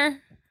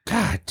here?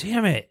 God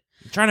damn it!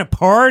 I'm trying to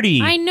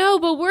party. I know,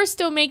 but we're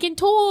still making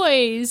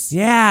toys.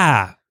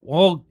 Yeah.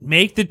 Well,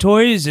 make the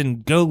toys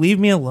and go leave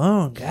me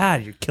alone.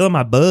 God, you're killing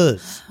my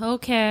buzz.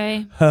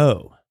 Okay.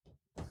 Ho.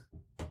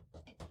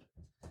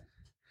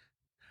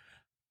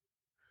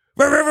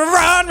 Run,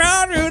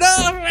 run,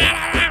 Rudolph!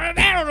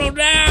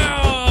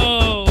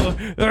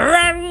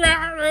 Run,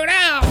 run,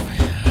 Rudolph!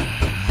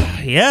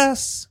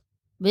 Yes.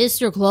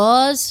 Mr.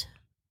 Claus,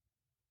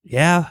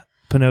 Yeah,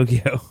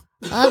 Pinocchio.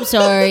 I'm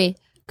sorry.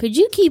 Could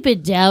you keep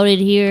it down in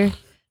here?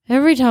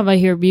 Every time I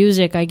hear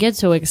music, I get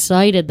so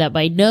excited that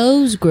my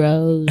nose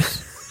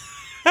grows.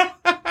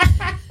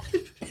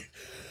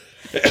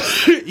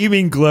 You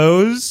mean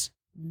glows?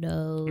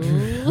 No.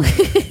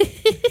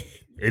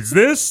 Is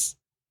this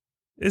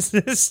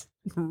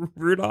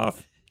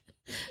Rudolph?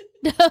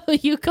 No,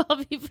 you call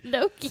me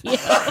Pinocchio.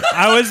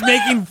 I was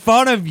making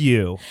fun of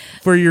you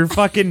for your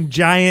fucking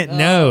giant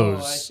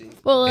nose.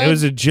 Well, It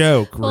was a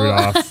joke,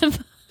 Rudolph.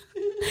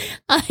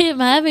 I am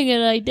having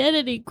an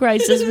identity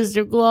crisis,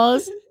 Mr.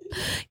 Claus.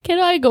 Can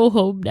I go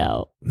home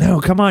now?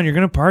 No, come on, you're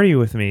gonna party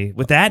with me.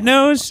 With that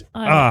nose?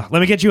 Let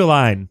me get you a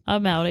line.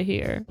 I'm out of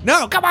here.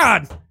 No, come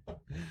on!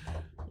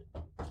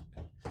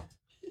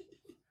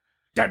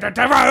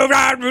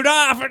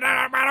 Rudolph!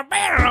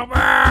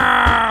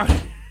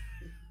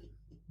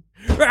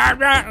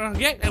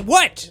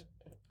 What?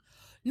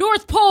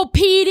 North Pole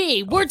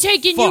PD, we're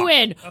taking you fuck.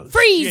 in. Oh,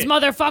 Freeze, shit.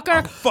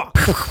 motherfucker. Fuck.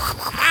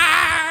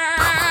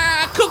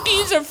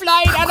 Cookies are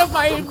flying out of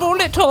my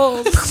bullet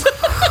holes.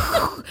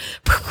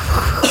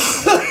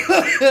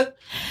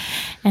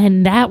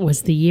 And that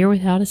was The Year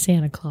Without a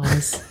Santa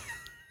Claus.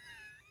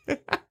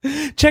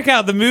 Check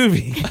out the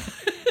movie.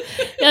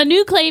 A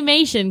new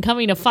claymation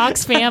coming to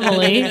Fox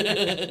Family.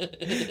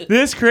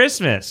 This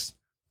Christmas.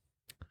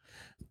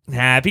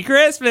 Happy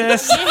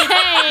Christmas. Hey,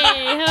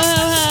 ho, ho,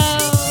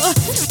 ho.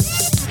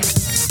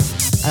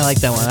 I like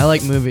that one. I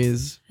like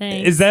movies.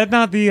 Thanks. Is that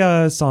not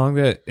the song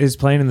that is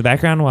playing in the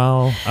background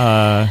while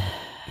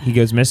he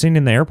goes missing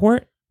in the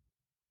airport?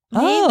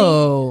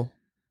 Oh.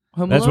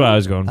 Home That's Alone? what I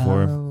was going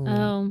for.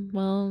 Oh,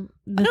 well,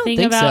 I don't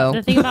think so.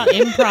 the thing about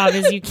improv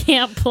is you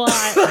can't plot.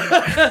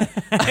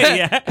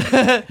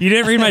 Yeah. You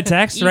didn't read my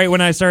text right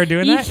when I started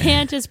doing You that?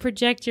 can't just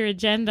project your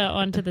agenda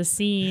onto the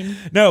scene.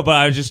 No, but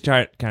I was just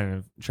trying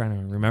to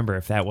remember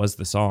if that was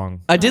the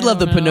song. I did love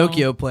the don't know.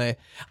 Pinocchio play.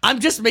 I'm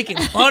just making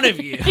fun of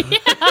you.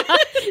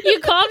 You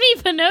called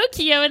me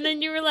Pinocchio, and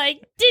then you were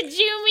like, "Did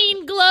you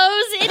mean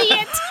glows,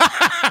 idiot?"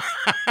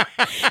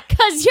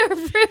 Because you're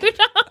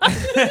Rudolph.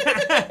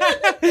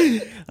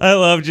 I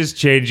love just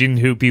changing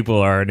who people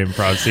are in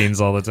improv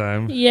scenes all the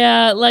time.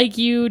 Yeah, like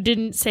you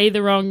didn't say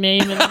the wrong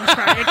name and then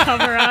try to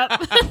cover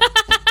up.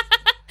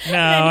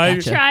 No, I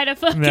Try to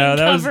fucking No,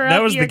 that was- cover that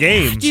up was the your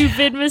game.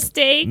 stupid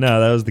mistake.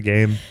 No, that was the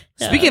game.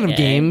 Speaking of Okay.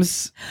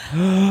 games,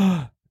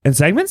 And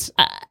segments?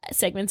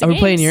 Segments. are of we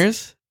playing games.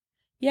 yours?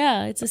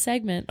 Yeah, it's a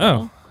segment.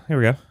 Oh, here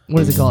we go.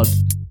 What is it called?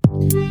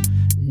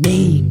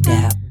 Name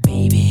that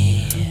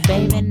baby.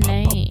 Baby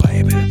name.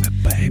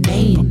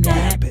 Name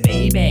that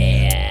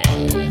baby.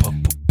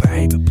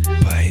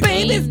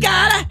 Baby's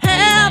gotta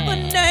have a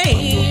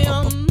name.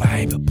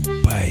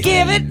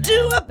 Give it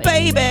to a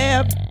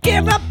baby.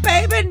 Give a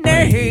baby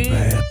name.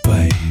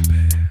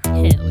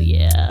 Hell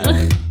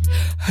yeah.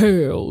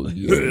 Hell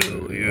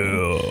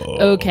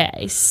yeah.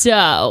 Okay,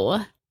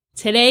 so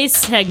today's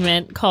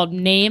segment called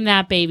Name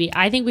That Baby.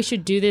 I think we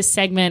should do this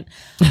segment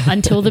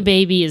until the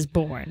baby is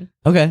born.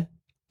 Okay.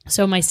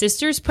 So my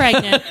sister's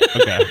pregnant.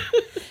 Okay.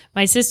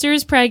 My sister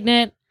is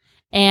pregnant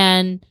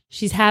and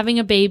she's having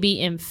a baby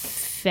in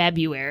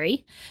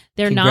February.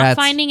 They're not Congrats.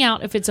 finding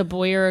out if it's a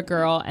boy or a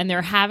girl, and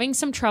they're having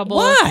some trouble.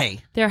 Why?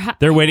 They're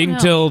They're waiting I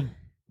don't know.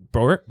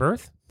 till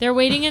birth? They're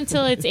waiting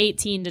until it's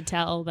 18 to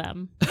tell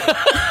them.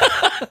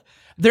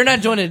 They're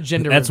not doing a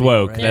gender. That's reveal,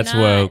 woke. right? They're That's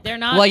not, woke. They're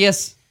not. Well, I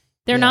guess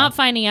they're yeah. not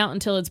finding out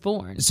until it's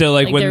born. So,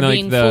 like, when, they're like,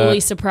 being the- fully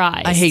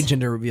surprised. I hate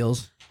gender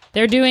reveals.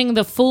 They're doing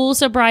the full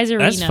surprise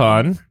arena. That's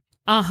fun.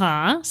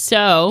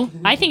 So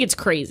I think it's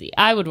crazy.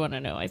 I would want to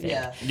know. I think.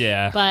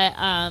 Yeah. But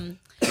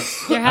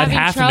They're I'd having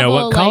have to trouble, know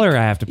what like- color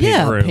I have to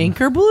paint the room.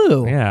 pink or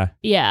blue. Yeah.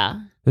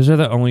 Yeah. Those are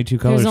the only two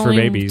colors There's for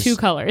only babies. 2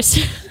 colors.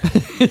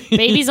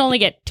 Babies only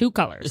get 2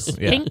 colors.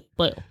 Yeah. Pink,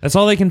 blue. That's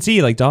all they can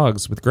see, like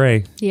dogs with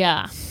gray.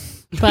 Yeah.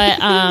 But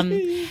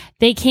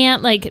they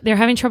can't, like, they're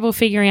having trouble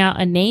figuring out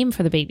a name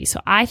for the baby. So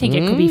I think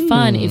it could be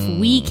fun if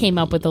we came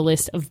up with a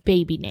list of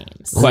baby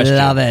names. Question.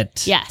 Love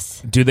it.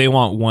 Yes. Do they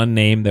want one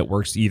name that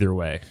works either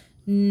way?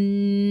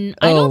 I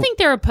Oh. don't think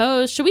they're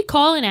opposed. Should we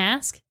call and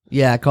ask?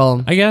 Yeah, call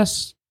him. I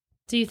guess.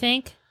 Do you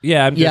think?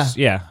 Yeah, I'm just,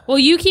 yeah. Well,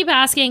 you keep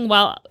asking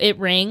while it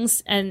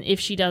rings, and if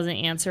she doesn't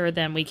answer,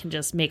 then we can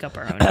just make up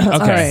our own names.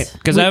 Okay. right.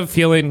 Because I have a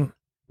feeling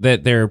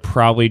that they're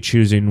probably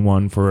choosing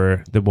one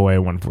for the boy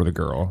and one for the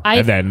girl.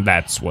 And then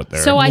that's what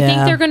they're... So I think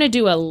Yeah. they're going to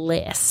do a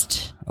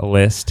list a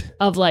list.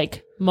 of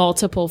like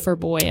multiple for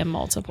boy and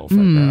multiple for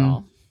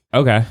girl.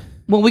 Okay.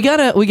 Well, we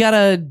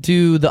gotta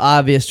do the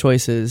obvious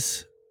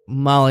choices.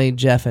 Molly,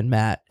 Jeff, and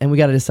Matt, and we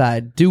gotta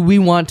decide: do we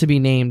want to be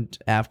named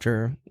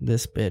after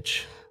this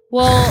bitch?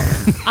 Well,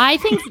 I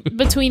think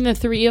between the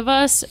 3 of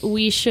us,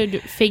 we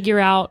should figure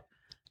out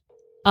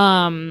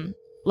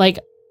like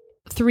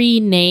 3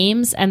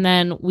 names, and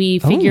then we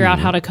figure out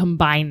how to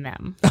combine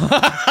them.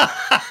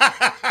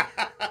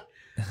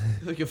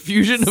 Like a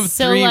fusion of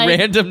So, 3 like,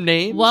 random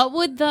names. What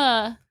would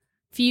the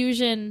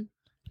fusion?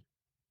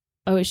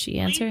 Oh, is she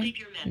answering?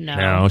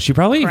 No, she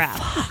probably... Crap.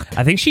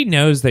 I think she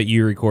knows that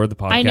you record the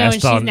podcast I know, and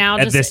she's on, now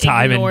at just this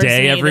time and ignores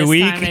day me every this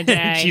week. time of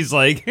day. She's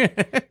like...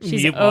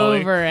 She's "Me,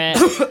 Molly." over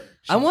it.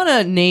 I want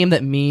a name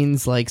that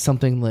means like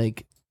something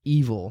like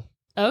evil.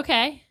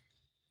 Okay.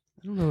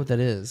 I don't know what that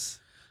is.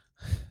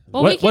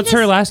 Well, we can What's her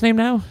just- last name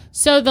now?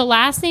 So the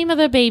last name of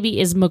the baby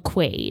is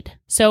McQuaid.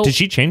 So Did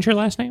she change her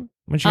last name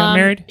when she got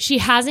married? She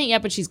hasn't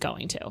yet, but she's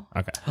going to.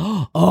 Okay.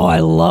 Oh, I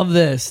love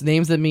this.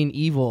 Names that mean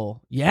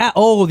evil. Yeah.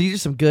 Oh, these are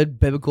some good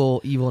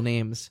biblical evil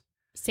names.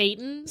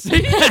 Satan.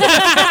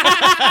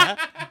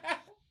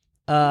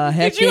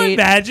 Heck, Could you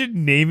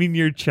imagine naming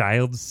your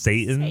child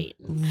Satan?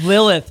 Satan.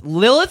 Lilith.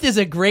 Lilith is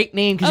a great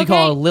name because you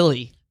call her Okay.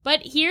 Lily.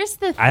 But here's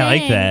the thing. I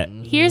like that.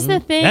 Here's the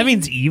thing. That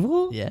means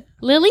evil? Yeah.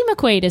 Lily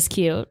McQuaid is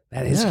cute.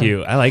 That is Yeah.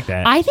 cute. I like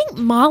that. I think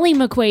Molly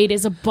McQuaid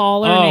is a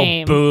baller oh,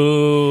 name.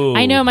 boo.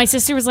 I know. My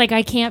sister was like,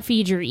 I can't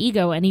feed your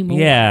ego anymore.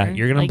 Yeah,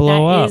 you're gonna Like,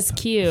 blow that up. is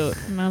cute.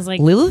 And I was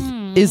like,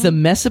 Lilith is the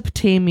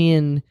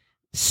Mesopotamian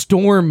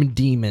storm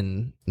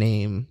demon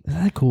name.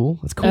 Isn't that cool?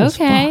 That's cool. as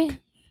okay.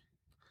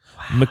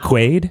 fuck.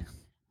 McQuaid?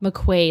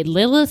 McQuaid.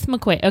 Lilith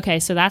McQuaid. Okay,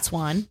 so that's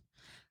one.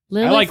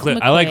 Lilith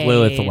I like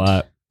Lilith a McQuaid.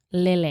 lot.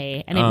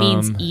 Lily. And it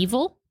means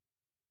evil?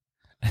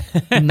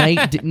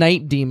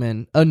 Night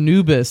demon.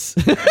 Anubis.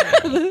 As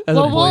a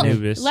boy name.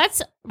 Anubis.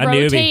 let's A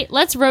newbie. rotate.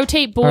 Let's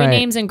rotate boy All right.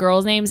 names and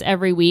girls names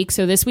every week.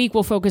 So this week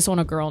we'll focus on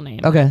a girl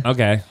name. Okay.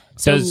 Okay.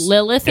 So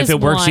Lilith if is it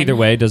works one. either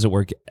way, does it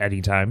work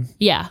anytime?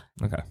 Yeah.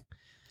 Okay.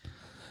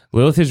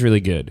 Lilith is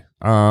really good.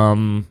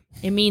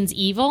 It means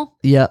evil.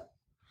 Yeah.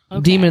 Okay.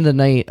 Demon of the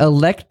night.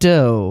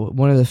 Electo.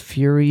 One of the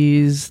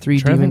Furies. 3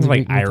 trying to demons. think of, of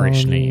like, Greek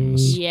Irish mythology.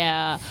 names.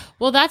 Yeah.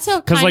 Well, that's a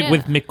Because kind like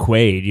with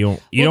McQuaid, you don't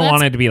that's-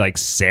 want it to be like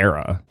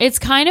Sarah. It's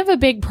kind of a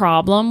big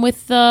problem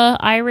with the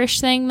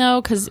Irish thing,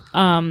 though, because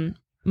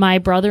my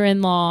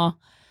brother-in-law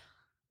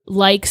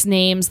likes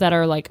names that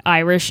are like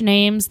Irish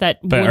names that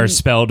But are wouldn't-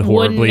 spelled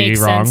wouldn't horribly make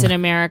wrong. sense in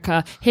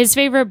America. His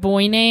favorite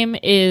boy name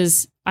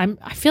is I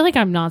feel like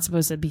I'm not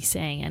supposed to be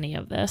saying any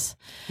of this.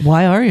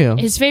 Why are you?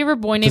 His favorite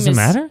boy name Does it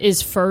matter?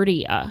 is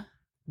Ferdia.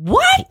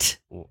 What?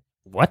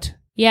 What?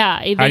 Yeah.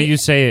 How do you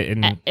say it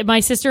in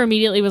My sister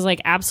immediately was like,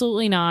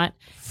 absolutely not.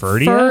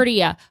 Ferdia?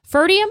 Ferdia.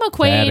 Ferdia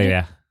McQuaid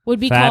Ferdia. would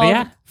be Ferdia?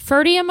 called.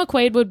 Ferdia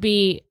McQuaid would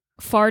be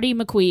Farty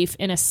McQueef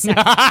in a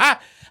second.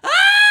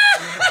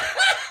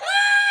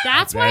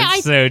 That's why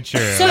That's so true.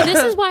 So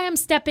this is why I'm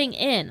stepping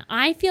in.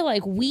 I feel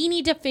like we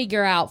need to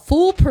figure out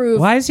foolproof.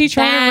 Why is he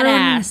trying to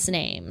badass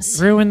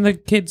names? ruin the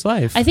kid's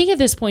life. I think at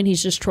this point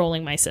he's just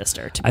trolling my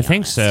sister. To be I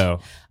think honest. so.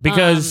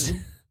 Because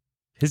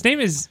his name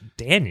is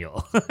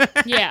Daniel.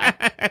 Yeah.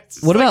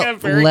 It's What like a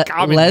about very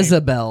common name.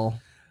 Lezabel?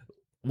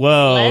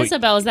 Whoa.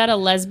 Lesabelle, is that a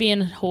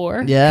lesbian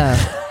whore? Yeah.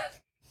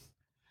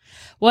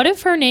 What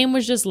if her name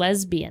was just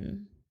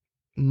lesbian?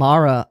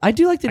 Mara. I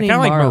do like the I name kind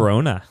of like Mara.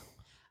 Morona.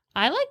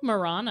 I like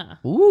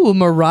Marana. Ooh,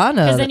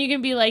 Marana. Because then you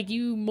can be like,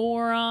 you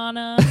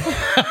morana.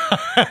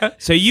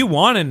 So you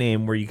want a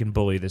name where you can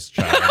bully this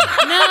child.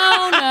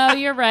 No,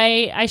 you're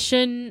right. I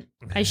shouldn't.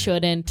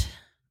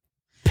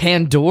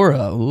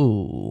 Pandora.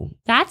 Ooh.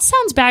 That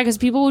sounds bad because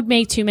people would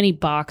make too many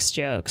box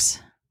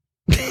jokes.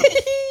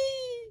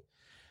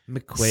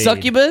 McQuaid.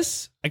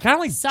 Succubus. I kind of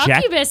like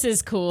Jack. Succubus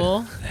is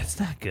cool. That's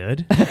not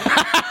good.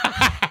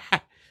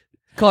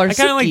 Call her I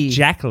kind of like Suki.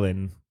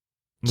 Jacqueline.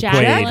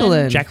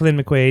 Jacqueline. Jacqueline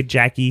McQuaid.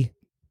 Jackie.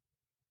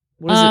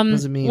 What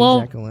does it mean,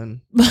 well-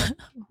 Jacqueline?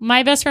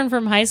 My best friend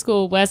from high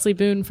school, Wesley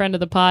Boone, friend of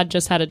the pod,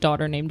 just had a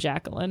daughter named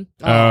Jacqueline.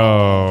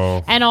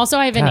 Oh. And also,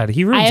 I have God,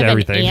 he ruins I have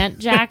everything. an aunt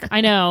Jack. I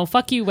know.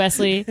 Fuck you,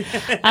 Wesley.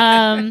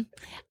 I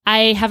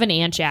have an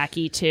aunt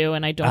Jackie too,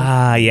 and I don't.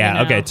 Ah, yeah. you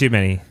know, Okay, too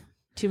many.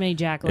 Too many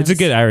Jacquelines. It's a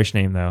good Irish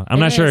name, though. I'm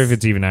It not sure is. if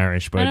it's even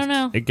Irish, but I don't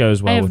know. it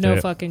goes well I have with no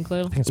it. fucking clue.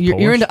 I think it's You're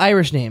Polish. into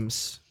Irish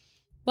names.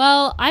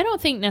 Well, I don't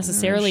think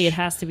necessarily it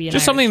has to be an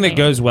Just Irish something that name.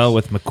 goes well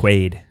with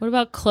McQuaid. What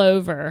about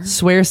Clover?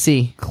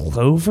 Swearsea.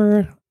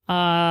 Clover?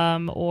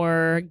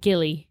 Or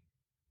Gilly?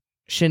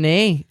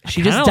 Shanae.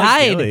 She I just kinda like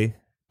died. Gilly.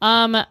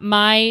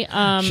 My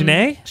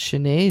Shanae?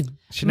 Sinead.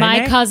 Shanae?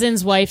 my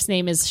cousin's wife's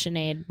name is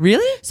Sinead.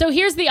 Really? So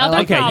here's the other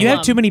Okay, problem. you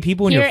have too many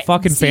people in your Here-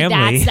 fucking see,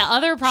 family. That's the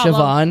other problem.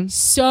 Siobhan.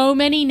 So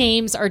many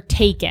names are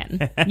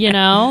taken. You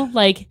know,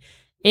 like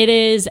it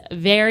is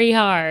very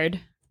hard.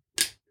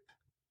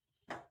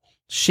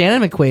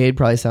 Shannon McQuaid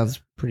probably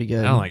sounds pretty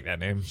good. I don't like that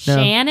name. No.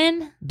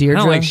 Shannon. I Deirdre.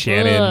 don't like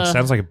Shannon. Ugh.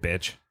 Sounds like a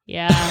bitch.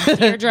 Yeah,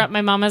 Deirdre.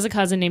 My mom has a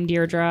cousin named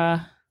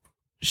Deirdre.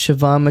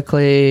 Siobhan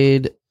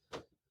McQuaid.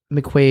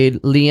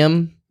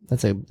 Liam.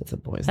 That's a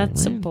boy's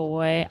That's a name. Right?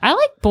 boy. I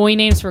like boy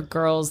names for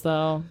girls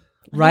though.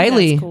 I think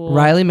Riley. that's cool.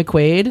 Riley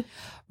McQuaid.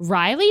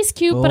 Riley's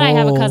cute, but I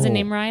have a cousin Oh.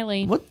 named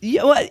Riley. What?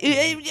 Yeah,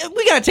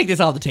 we gotta take this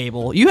off the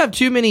table. You have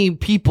too many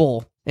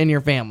people in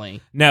your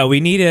family. No, we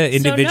need an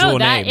individual so no,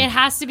 that name. it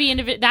has to be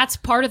individual. That's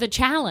part of the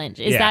challenge.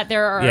 Is Yeah. that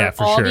there are Yeah,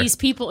 for all sure. these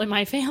people in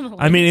my family.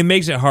 I mean, it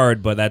makes it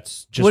hard, but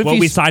that's just What if what you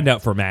we s- signed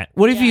up for, Matt.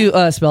 What if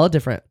Yeah. you spell it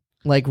different?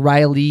 Like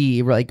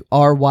Riley, like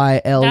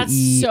RYLEIGH.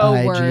 that's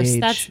so worse.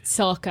 That's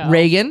Silco.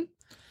 Reagan.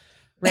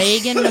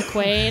 Reagan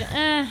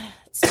McQuaid.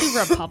 It's too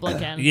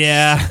Republican.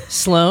 Yeah.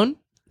 Sloan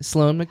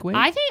McQuaid.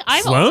 I think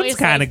I've Sloane's always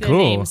kinda liked the cool.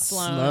 name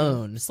Sloan.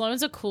 Sloan.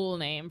 Sloan's a cool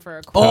name for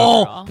a cool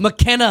Oh, girl.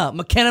 McKenna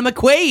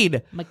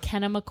McQuaid.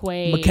 McKenna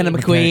McQuaid. McKenna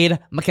McQuaid.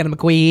 McKenna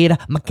McQuaid.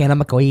 McKenna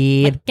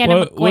McQuaid. McKenna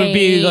What would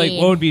be McQuaid.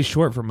 what would be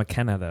short for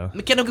McKenna though?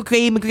 McKenna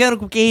McQuaid. McKenna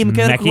McQuaid.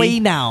 McKenna Mickey?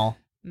 McQuaid now.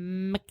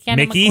 McKenna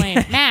Mickey?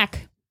 McQuaid.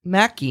 Mac.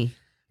 Mackie.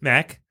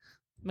 Mac.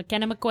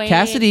 McKenna McQuaid.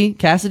 Cassidy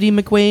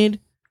McQuaid.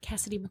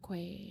 Cassidy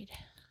McQuaid.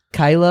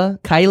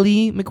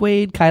 Kylie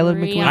McQuaid. Kyla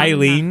Maria. McQuaid.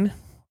 Eileen.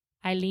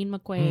 Eileen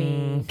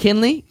McQuaid.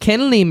 Kenley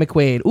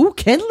McQuaid. Ooh,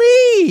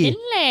 Kenley.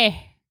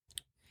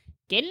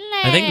 Kinley.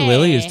 I think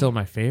Lily is still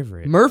my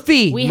favorite.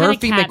 Murphy. We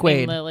Murphy had a cat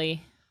named McQuaid.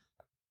 Lily.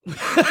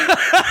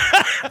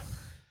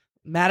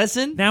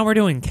 Madison. Now we're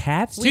doing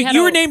cats. We Dude, had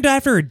you a- were named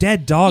after a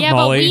dead dog, Yeah,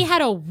 Molly. but we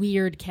had a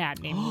weird cat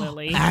named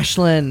Lily.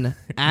 Ashlyn.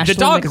 the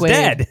dog's McQuaid.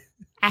 dead.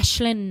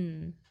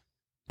 Ashlyn.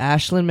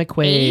 Ashlyn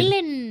McQuaid.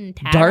 Aylin.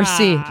 Tara.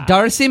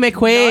 Darcy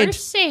McQuaid.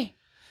 Darcy.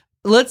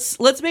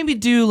 Let's maybe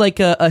do like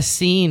a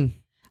scene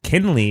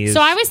Kinley is.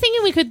 So I was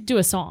thinking we could do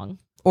a song.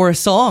 or a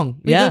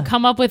song. We Yeah. could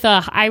come up with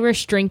a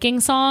Irish drinking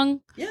song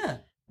Yeah.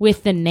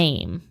 with the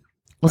name.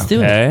 Let's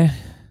do it. okay.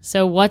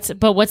 So what's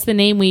the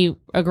name we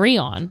agree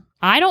on?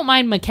 I don't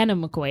mind McKenna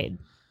McQuaid.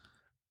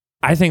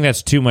 I think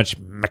that's too much.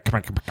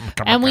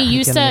 And we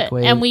used McKenna to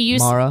McQuaid,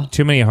 Mara.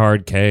 Too many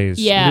hard K's.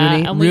 yeah,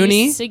 Rooney- and we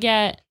Rooney? used to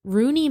get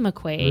Rooney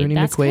McQuaid. Rooney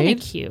That's kind McQuaid?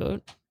 of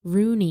cute.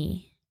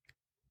 Rooney.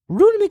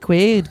 Rooney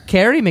McQuaid.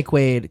 Carrie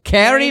McQuaid.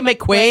 Carrie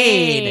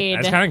McQuaid.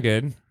 That's kind of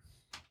good.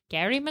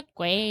 Gary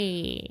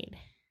McQuaid.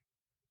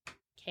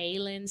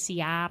 Kaylin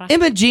Ciara.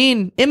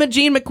 Imogene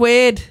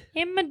McQuaid.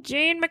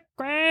 Imogene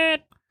McQuaid.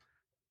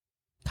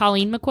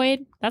 Colleen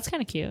McQuaid. That's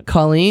kind of cute.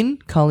 Colleen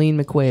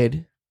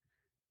McQuaid.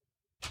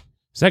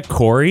 Is that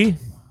Corey?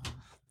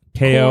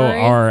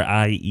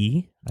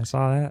 Korie. I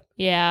saw that.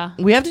 Yeah.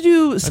 We have to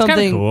do That's kind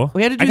something. of cool.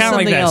 We have to do I kinda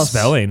something like that else.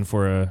 spelling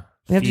for a.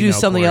 We have to do female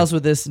something Corey. else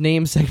with this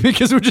name segment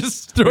because we're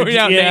just throwing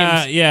out yeah,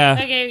 names. yeah.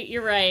 Okay,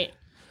 you're right.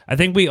 I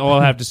think we all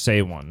have to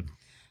say one.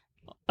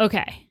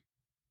 Okay.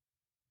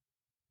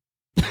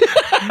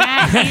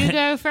 Matt, you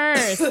go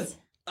first.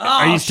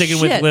 Are you sticking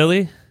with shit.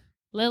 Lily?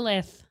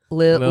 Lilith.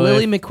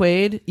 Lily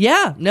McQuaid?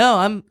 Yeah. No,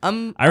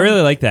 I'm I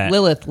really like that.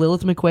 Lilith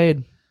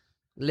McQuaid.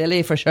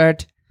 Lily for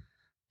short.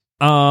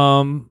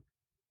 I'm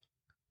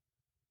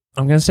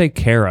gonna say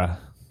Kara.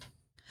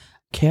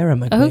 Kara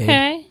McQuaid.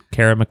 Okay.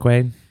 Kara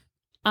McQuaid.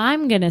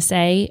 I'm going to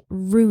say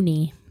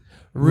Rooney.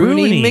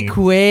 Rooney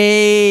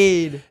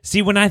McQuaid.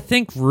 See, when I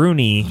think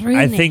Rooney, I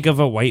Rooney. think of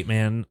a white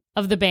man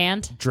Of the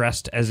band.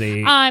 dressed as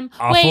a I'm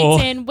awful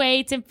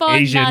waiting for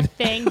Asian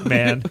nothing.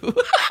 man.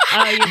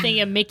 Oh, you're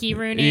thinking of Mickey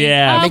Rooney?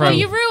 Yeah, Oh, well, from-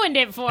 you ruined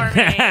it for me.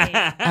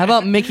 How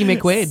about Mickey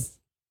McQuaid?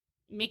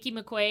 Mickey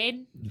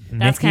McQuaid?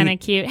 That's Mickey- kind of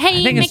cute. Hey,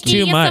 I think it's Mickey, too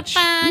you're much. so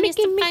fun. You're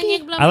so fun.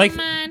 You blow I like-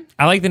 my mind.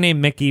 I like the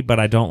name Mickey, but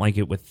I don't like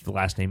it with the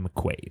last name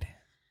McQuaid.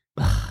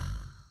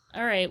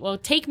 All right, well,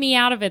 take me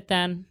out of it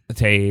then.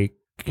 Take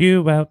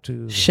you out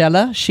to the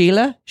Sheila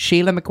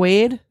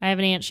McQuaid. I have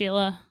an Aunt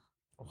Sheila.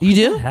 You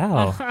do?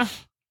 hell. How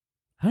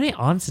many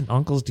aunts and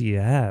uncles do you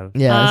have?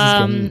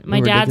 Yeah. This is getting my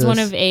dad's one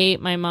ridiculous. of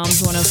 8. My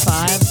mom's one of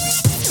 5.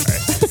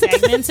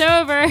 Segment's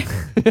over.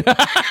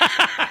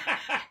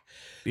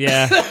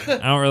 Yeah, I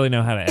don't really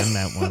know how to end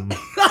that one. Well,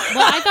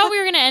 I thought we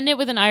were going to end it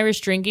with an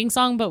Irish drinking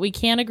song, but we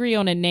can't agree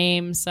on a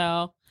name,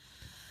 so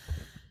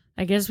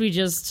I guess we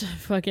just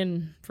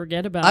fucking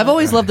forget about it. I've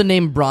always loved the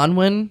name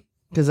Bronwyn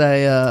because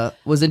I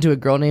was into a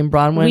girl named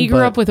Bronwyn. We grew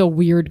but up with a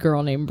weird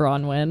girl named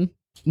Bronwyn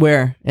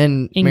where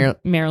in in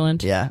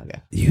Maryland. Yeah.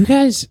 Okay. You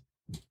guys,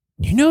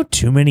 you know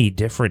too many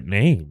different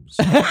names.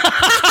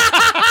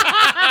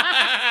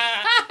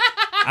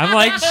 I'm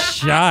like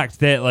shocked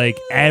that like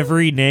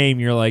every name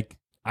you're like,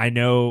 I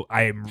know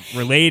I'm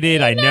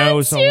related. I know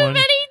Too someone.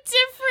 many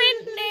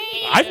different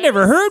names. I've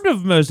never heard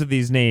of most of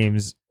these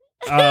names.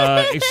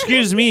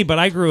 Excuse me, but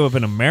I grew up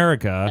in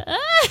America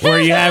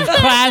where you have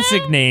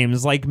classic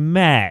names like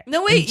Matt,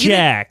 No, wait,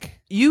 Jack.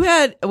 You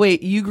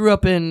grew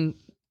up in.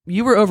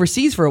 You were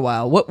overseas for a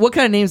while. What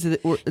kind of names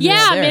did were they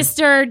Yeah, there?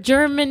 Mr.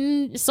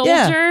 German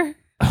soldier.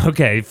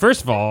 Okay,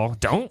 first of all,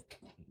 don't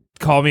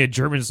call me a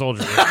German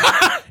soldier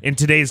in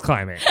today's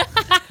climate.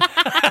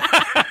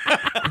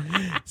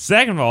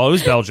 Second of all, it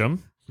was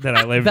Belgium that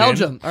I lived in.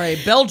 Belgium. All right,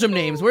 Belgium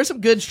names. Where's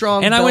some good,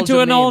 strong And I went to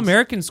Belgium an names?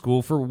 all-American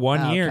school for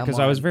 1 year come because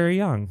I was on. very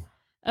young.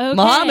 Okay.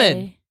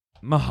 Muhammad.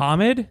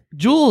 Muhammad?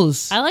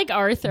 Jules. I like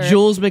Arthur.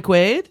 Jules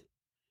McQuaid.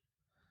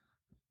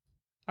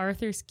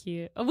 Arthur's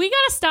cute. We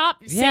gotta stop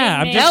saying Yeah,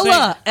 I'm names. just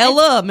saying-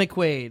 Ella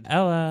McQuaid.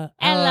 Ella.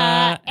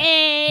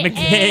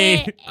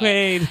 McQuaid.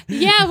 McQuaid.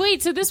 Yeah,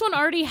 wait, so this one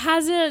already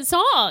has a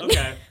song.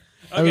 Okay.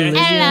 Olivia.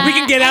 We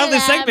can get out of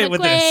this segment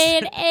with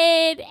this.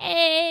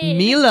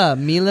 Mila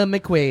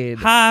McQuaid.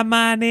 Hi,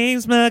 my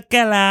name's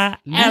Michaela.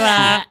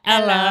 Ella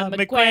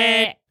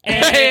McQuaid.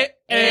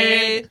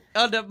 Hey,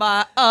 under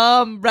my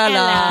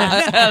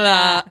umbrella.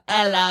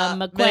 Ella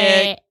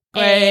McQuaid.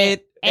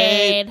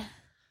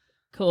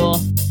 Cool.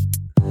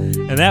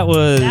 And that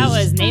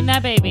was Name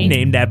That Baby.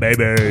 Name That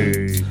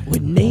Baby. We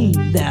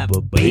named that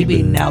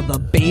baby. Now the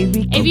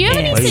baby. If you have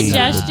any Baby.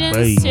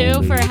 suggestions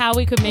too for how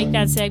we could make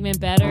that segment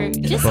better,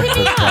 just hit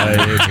me up.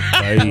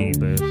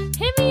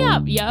 Hit me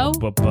up, yo.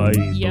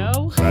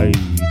 Yo.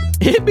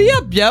 Hit me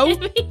up, yo.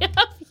 Hit me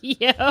up,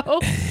 yo.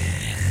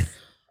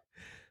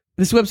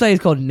 This website is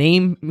called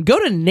Name. Go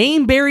to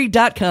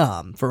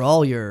nameberry.com for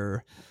all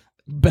your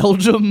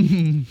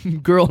Belgium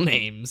girl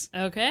names.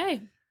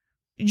 Okay.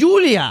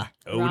 Julia.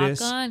 Otis.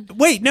 Rock on.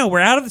 Wait, no, we're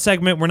out of the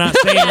segment. We're not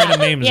saying random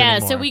names Yeah,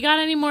 anymore. so we got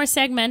any more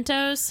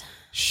segmentos?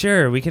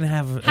 Sure, we can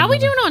have. How we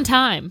doing on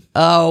time?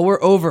 Oh,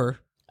 we're over.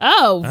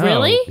 Oh,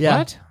 really? Yeah.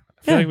 What?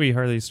 I feel like we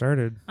hardly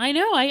started. I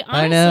know. I honestly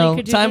I know.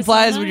 could do Time this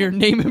flies all when night. you're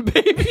naming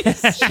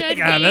babies. Should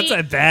God, be. that's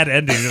a bad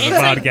ending to the It's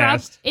like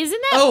podcast.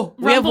 isn't that Oh,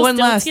 we have one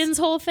last. Rumpelstiltskin's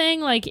whole thing?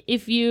 Like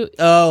if you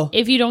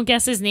don't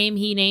guess his name,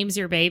 he names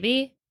your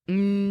baby.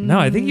 No,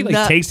 I think he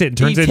takes it and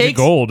turns it into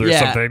gold or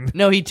something.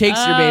 No, he takes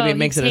your baby Oh, and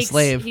makes he it a takes-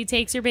 slave. He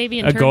takes your baby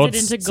and A turns gold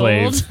it into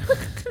slave.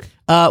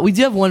 gold. We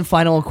do have one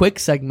final quick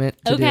segment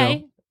to Okay.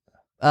 do.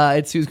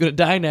 It's Who's Gonna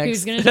Die Next.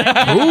 Who's gonna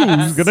die?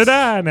 Who's gonna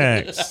die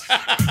next?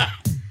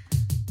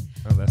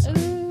 Oh, that's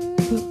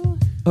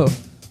Oh.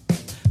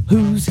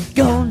 Who's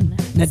gonna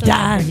die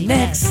Celebrity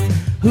next?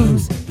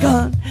 Who's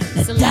gonna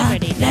die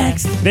Celebrity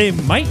next? They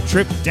might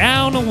trip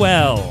down a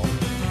well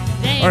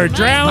They or might-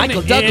 drown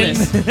Michael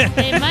Douglas. in.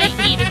 They might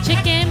eat a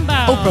chicken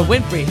bone. Oprah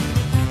Winfrey.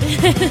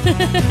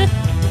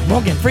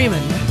 Morgan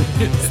Freeman.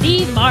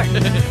 Steve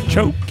Martin.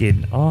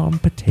 Choking on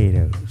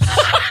potatoes.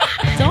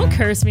 Don't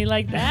curse me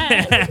like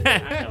that.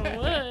 I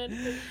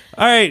would.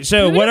 All right,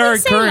 so Who what did are we our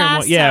say current last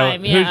ones? Yeah,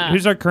 time? Yeah.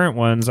 Who's our current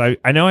ones? I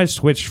know I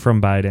switched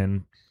from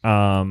Biden.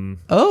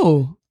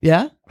 Oh,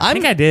 yeah. I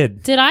think I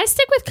did. Did I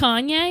stick with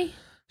Kanye?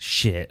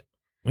 Shit.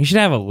 We should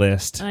have a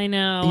list. I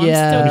know.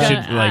 Yeah. I'm We still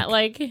should,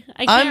 gonna,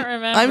 I can't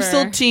remember. I'm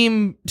still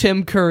team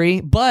Tim Curry,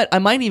 but I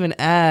might even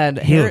add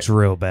He looks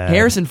real bad.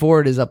 Harrison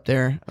Ford is up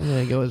there. I'm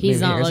gonna go with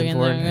He's maybe not Harrison looking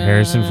Ford. that good.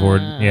 Harrison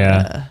Ford,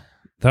 yeah.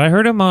 Though I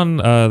heard him on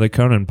the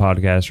Conan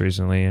podcast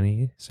recently, and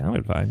he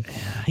sounded fine.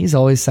 He's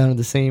always sounded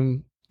the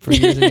same for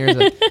years and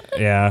years.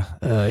 Yeah.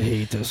 I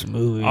hate this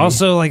movie.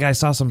 Also, like I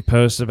saw some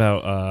posts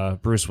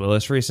about Bruce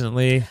Willis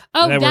recently.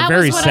 Oh, that that were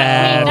very was what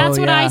sad. that's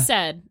what yeah. I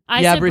said. I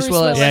Yeah, said Bruce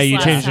Willis. Yeah, you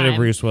last changed it to time.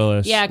 Bruce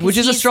Willis. Yeah, 'cause which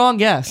is a he's- strong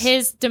guess.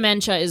 His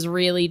dementia is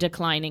really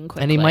declining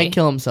quickly, and he might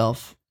kill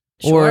himself.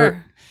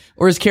 Sure.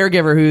 Or his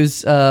caregiver,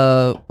 who's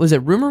was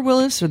it Rumor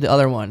Willis or the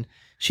other one?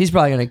 She's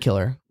probably gonna kill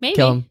her. Maybe.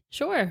 Kill him.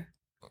 Sure.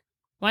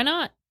 Why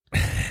not?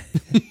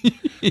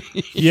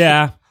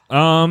 Yeah.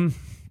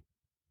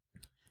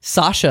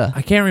 Sasha.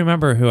 I can't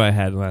remember who I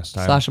had last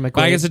time. Sasha But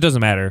McQuaid. I guess it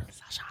doesn't matter.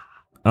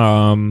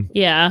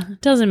 Yeah,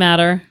 doesn't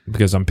matter.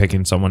 Because I'm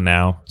picking someone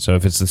now. So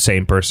if it's the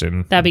same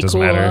person, That'd be it doesn't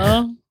cool.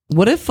 matter.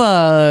 What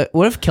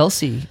if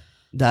Kelsey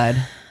died?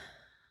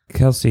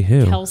 Kelsey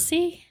who?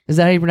 Kelsey? Is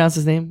that how you pronounce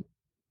his name?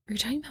 Are you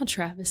talking about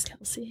Travis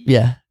Kelsey?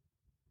 Yeah.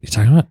 You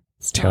talking about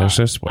Stop. Taylor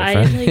Swift's I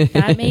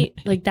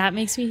boyfriend? that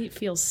makes me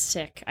feel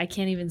sick. I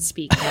can't even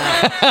speak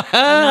now.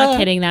 I'm not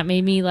kidding. That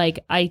made me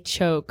I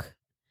choke.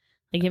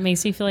 Like it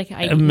makes me feel like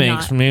I It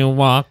makes me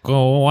walk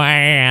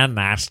away and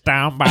I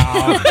stumble.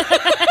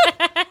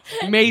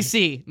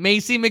 Macy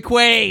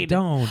McQuaid.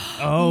 Don't.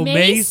 Oh,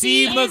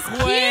 Macy Macy is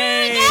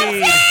McQuaid.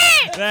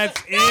 cute.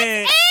 That's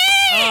it.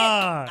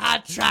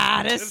 I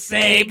try to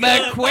say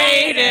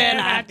McQuaid and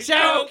I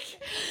choke.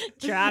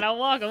 try to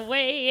walk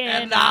away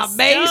And I'm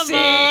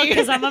Macy.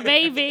 because I'm a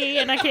baby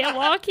and I can't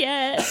walk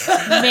yet.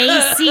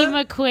 Macy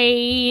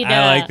McQuaid.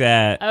 I like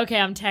that. Okay,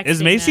 I'm texting.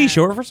 Is Macy that.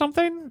 short for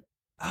something?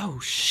 Oh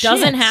shit.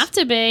 Doesn't have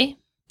to be.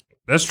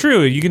 That's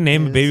true. You can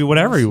name a baby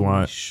whatever you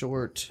want.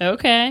 Short.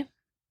 Okay.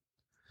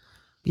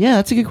 Yeah,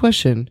 that's a good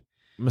question.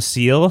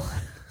 Maciel?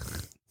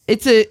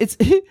 It's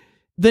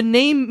The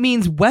name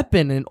means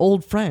weapon in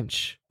Old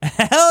French.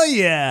 Hell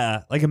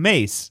yeah. Like a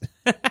mace.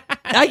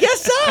 I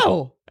guess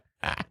so.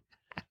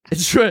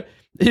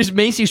 Is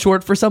Macy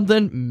short for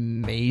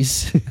something?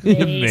 Mace.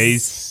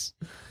 Mace.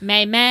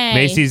 May.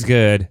 Macy's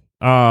good.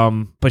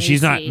 But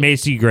she's not. Macy.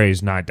 Macy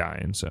Gray's not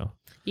dying. So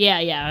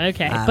Yeah,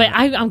 okay. But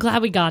I'm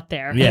glad we got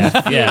there.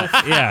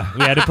 yeah.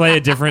 We had to play a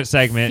different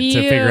segment to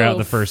figure out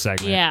the first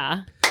segment.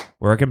 Yeah.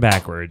 Working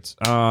backwards.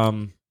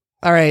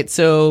 All right,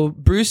 so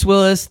Bruce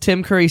Willis,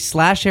 Tim Curry /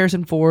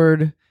 Harrison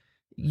Ford.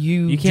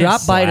 You can't drop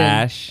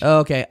slash. Biden. Oh,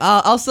 okay.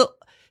 Also,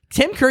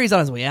 Tim Curry's on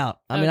his way out.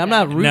 I mean, I'm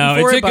not rooting No,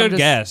 for it's it. a but I'm good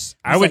guess.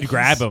 I would like,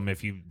 grab him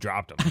if you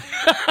dropped him.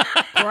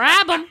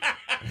 Grab him.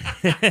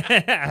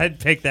 I'd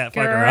pick that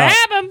fucker Grab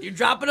up. him. You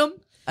dropping him?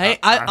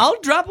 I'll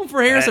drop him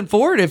for Harrison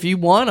Ford if you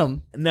want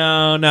him.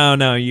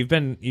 No. You've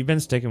been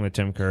sticking with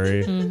Tim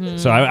Curry, Mm-hmm.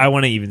 so I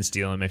want to even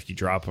steal him if you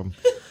drop him.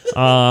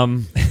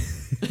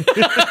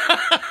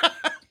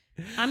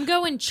 I'm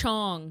going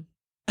Chong.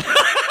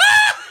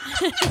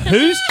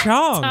 Who's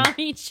Chong?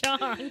 Tommy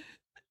Chong.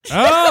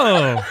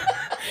 Oh,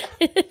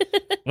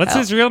 what's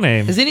his real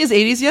name? Is he in his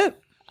 80s yet?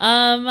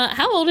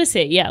 How old is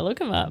he? Yeah, look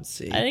him up.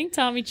 see. I think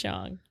Tommy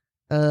Chong.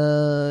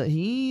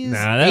 He's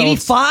Nah, that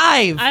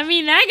 85. I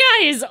mean, that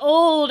guy is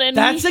old, and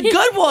That's a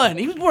good one.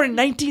 He was born in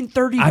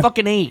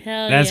 1938.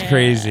 That's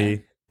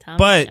crazy. Tommy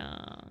But- Chong.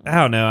 I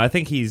don't know. I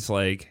think he's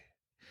like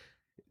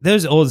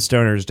those old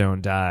stoners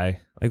don't die.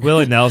 Like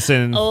Willie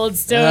Nelson. Old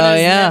stoners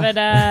yeah. never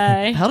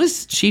die. How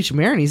does Cheech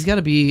Marin? He's got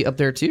to be up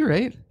there too,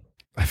 right?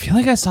 I feel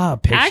like I saw a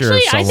picture Actually,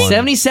 of I someone. think-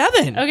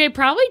 77. Okay,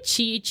 probably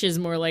Cheech is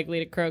more likely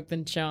to croak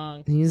than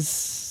Chong.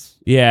 He's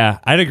Yeah,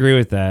 I'd agree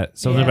with that.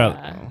 Something Yeah.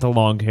 about the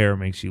long hair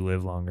makes you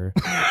live longer.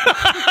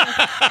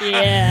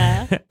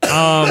 Yeah.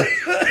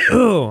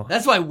 Ooh.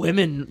 that's why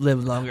women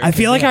live longer. I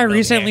feel like I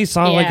recently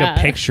saw like a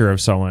Yeah. picture of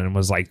someone and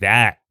was like,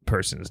 that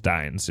person's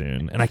dying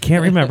soon. And I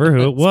can't remember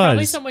who it Probably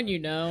was. someone you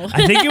know.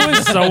 I think it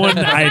was someone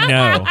I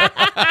know.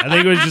 I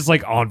think it was just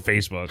like on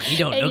Facebook. You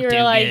don't And look you too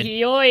were like, good.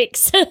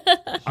 yoicks.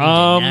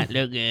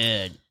 Look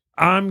good.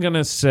 I'm going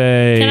to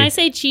say... Can I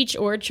say Cheech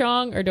or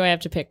Chong, or do I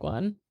have to pick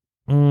one?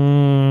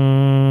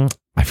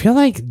 I feel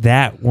like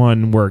that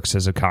one works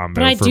as a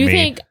combo But I for do me.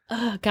 think,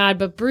 oh God,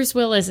 but Bruce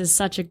Willis is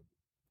such a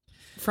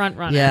front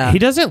runner. Yeah. He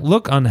doesn't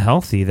look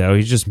unhealthy, though.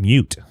 He's just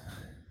mute.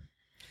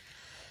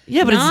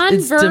 Yeah, but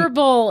it's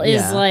nonverbal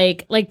is yeah.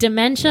 like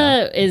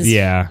dementia is,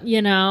 Yeah.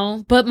 you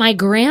know. But my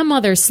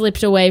grandmother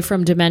slipped away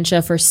from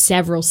dementia for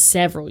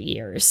several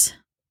years.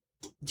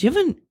 do you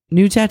have a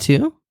new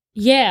tattoo?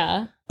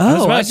 Yeah. I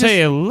was Oh, about I to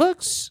say, it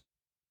looks...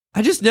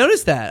 I just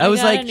noticed that. I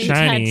was got like, a new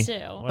shiny.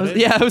 tattoo.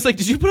 I was like,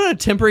 did you put on a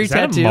temporary Is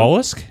that tattoo? a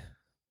mollusk?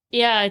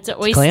 Yeah, it's an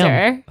It's clam.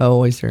 oyster. Oh,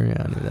 oyster.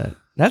 Yeah, I knew that.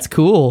 That's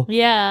cool.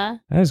 Yeah,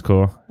 That is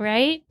cool.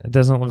 right? It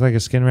doesn't look like a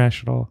skin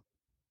rash at all.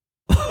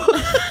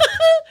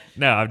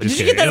 No, I'm just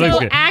Did you kidding. get that It looks So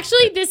good.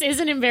 actually, this is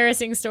an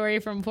embarrassing story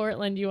from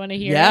Portland. You want to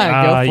hear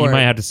Yeah. it? go for You it.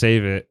 might have to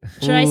save it.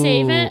 Should I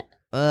save it?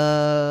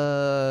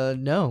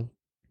 No.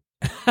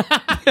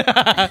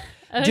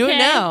 Okay. Do it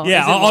now.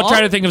 Yeah, Is it I'll try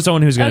long? to think of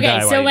someone who's going to die.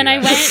 Okay, while so you when do I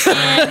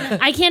that. went in,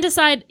 I can't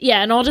decide.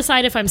 Yeah, and I'll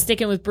decide if I'm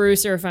sticking with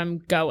Bruce or if I'm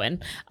going.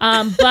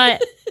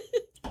 But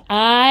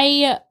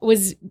I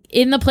was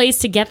in the place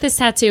to get this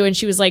tattoo, and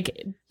she was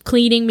like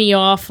cleaning me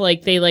off,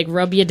 like they like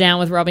rub you down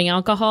with rubbing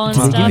alcohol and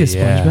Did they give you a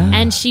stuff. sponge Yeah. bath?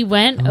 And she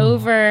went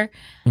over,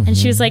 and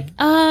she was like,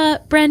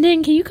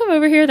 Brendan, can you come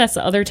over here?" That's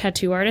the other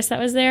tattoo artist that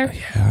was there.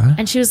 Yeah.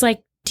 And she was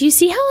like, "Do you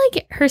see how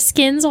like her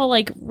skin's all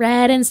like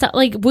red and stuff?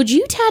 Like, would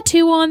you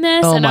tattoo on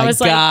this?" Oh and my I was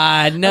like,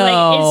 God, no.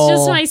 like, it's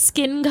just my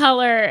skin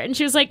color. And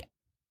she was like,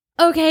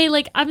 "Okay,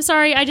 like, I'm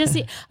sorry. I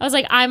was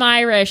like, I'm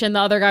Irish." And the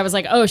other guy was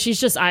like, "Oh, she's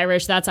just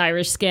Irish. That's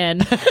Irish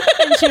skin."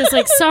 And she was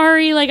like,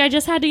 "Sorry, like, I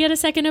just had to get a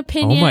second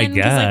opinion. Oh my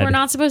Because, like, God. we're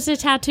not supposed to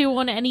tattoo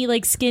on any,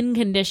 like, skin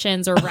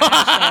conditions or rashes."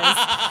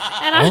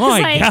 And I Oh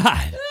was my like,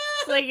 God.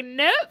 like,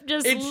 nope,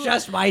 just It's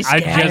just my I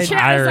skin. I just-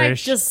 tried- I was like,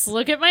 Irish. just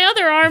look at my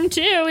other arm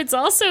too. It's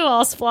also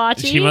all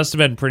splotchy. She must have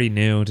been pretty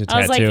new to I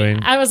was like-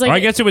 tattooing. I was like- Or I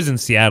guess it was in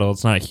Seattle.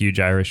 It's not a huge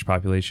Irish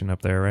population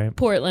up there, right?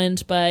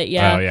 Portland, but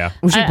yeah. Oh, yeah.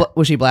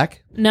 Was she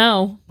black?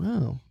 No.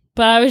 Oh.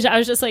 But I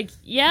was just like,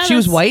 yeah. She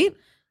was that's- white?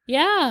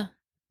 Yeah.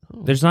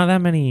 There's not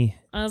that many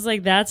I was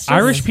like, that's just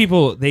Irish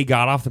people. They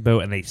got off the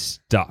boat and they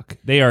stuck.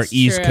 They are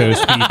East true.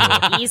 Coast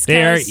people. East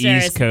They are Coasters,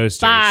 East Coasters.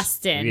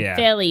 Boston, Yeah.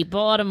 Philly,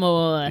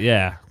 Baltimore,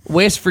 Yeah.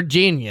 West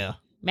Virginia.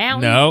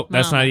 Mountain. No,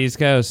 that's Mama. not East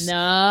Coast.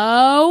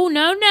 No.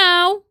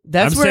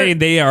 That's I'm where saying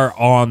they are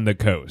on the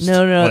coast.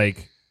 No.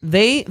 Like,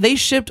 they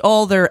shipped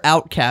all their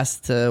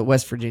outcasts to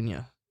West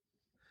Virginia.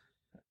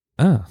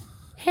 oh.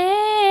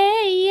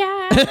 Hey,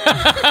 yeah.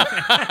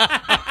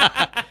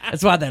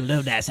 That's why they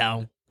love that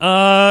song.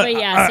 But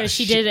yeah, so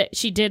she did.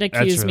 She did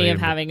accuse That's me really of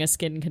having a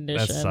skin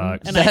condition.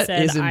 sucks. And I That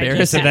said, is I just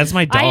embarrassing. have- That's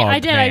my dog, I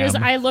did.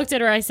 ma'am. I looked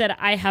at her. I said,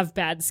 I have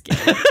bad skin.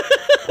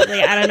 Like,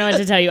 I don't know what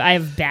to tell you. I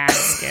have bad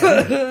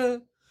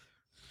skin.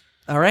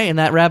 All right, and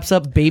that wraps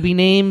up baby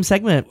name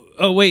segment.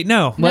 Oh, wait,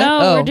 no. What? No,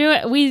 Oh. we're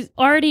doing. We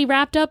already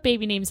wrapped up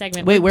baby name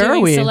segment. Wait, We're where are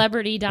doing we?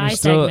 Celebrity die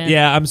Still- segment.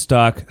 yeah, I'm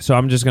stuck. So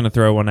I'm just going to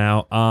throw one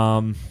out.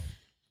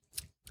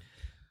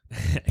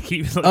 I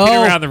keep looking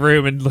around the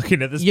room and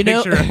looking at this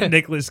picture of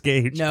Nicolas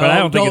Cage, No, but I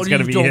don't think it's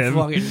going to be him.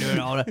 Fucking do it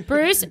all the-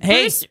 Bruce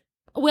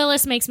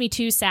Willis makes me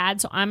too sad,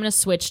 so I'm going to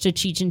switch to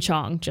Cheech and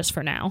Chong just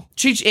for now.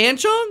 Cheech and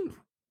Chong?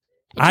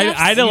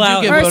 I'd You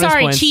allow. do get Or bonus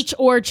sorry, points. Cheech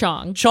or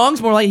Chong.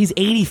 Chong's more like he's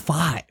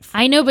 85.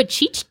 I know, but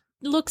Cheech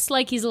looks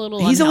like he's a little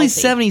He's only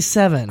unhealthy.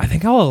 77. I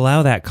think I'll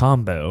allow that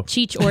combo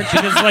Cheech or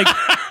Chong. because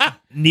like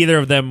neither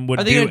of them would.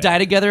 Are they do going it. to die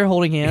together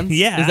holding hands?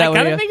 Yeah, Is that I what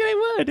kind it of is? think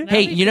they would.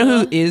 Hey, you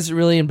know who is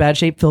really in bad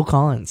shape? Phil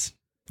Collins.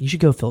 You should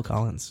go Phil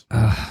Collins.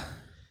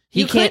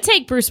 You could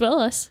take Bruce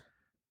Willis.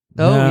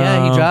 Oh, No.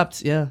 yeah, he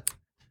dropped. Yeah.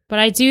 But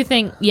I do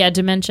think,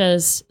 dementia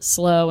is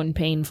slow and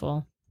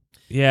painful.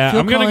 Yeah, Phil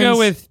I'm gonna go Collins.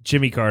 with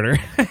Jimmy Carter.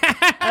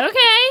 Okay.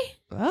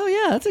 Oh,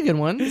 yeah, that's a good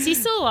one. Is he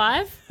still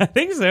alive? I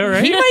think so,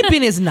 right? He might be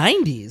in his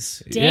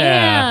 90s. Yeah.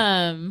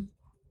 Damn.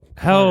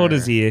 How old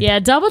is he? Yeah,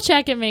 double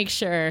check and make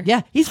sure.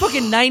 Yeah, he's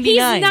fucking He's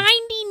 99. 99.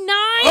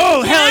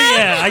 Oh hell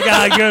yeah! I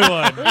got a good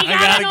one. We I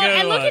got a gotta go, good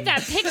and one. look at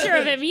that picture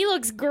of him. He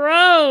looks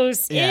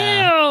gross.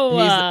 Yeah. Ew.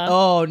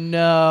 Oh,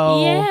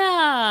 no.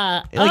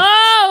 Yeah. Like,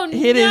 oh,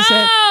 hit no. his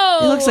head.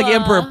 He looks like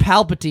Emperor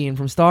Palpatine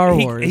from Star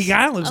Wars. He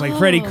kind of looks like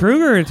Freddy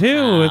Krueger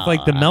too, with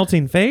like the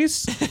melting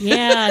face.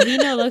 Yeah, he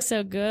looks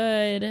so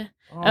good.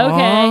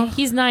 Aw. Okay,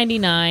 he's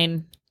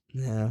 99.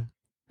 Yeah.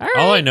 All right.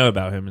 All I know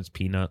about him is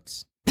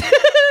peanuts.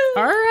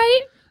 All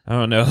right. I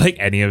don't know like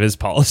any of his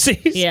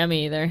policies. Yeah,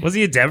 me either. Was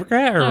he a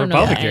Democrat or I a don't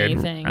know Republican?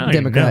 anything. I don't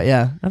even Democrat, know.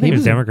 yeah. I think he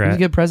was Democrat. He's a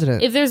good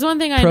president. If there's one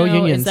thing I know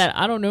Pro-unions. is that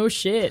I don't know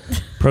shit.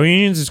 Pro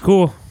unions is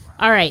cool.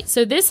 All right,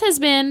 so this has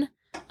been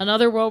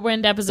another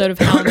whirlwind episode of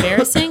How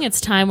Embarrassing.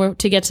 It's time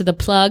to get to the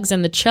plugs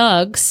and the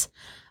chugs.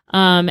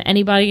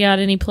 Anybody got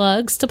any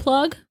plugs to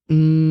plug?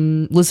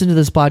 Listen to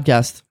this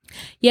podcast.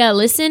 Yeah,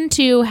 listen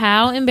to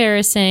How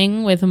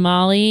Embarrassing with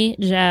Molly,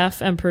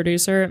 Jeff, and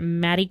producer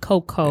Maddie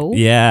Coco.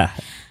 Yeah.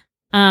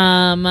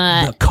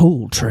 The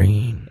Coal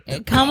Train.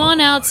 Come on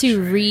out to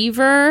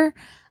Reaver.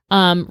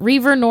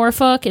 Reaver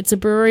Norfolk. It's a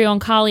brewery on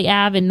Colley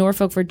Ave in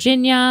Norfolk,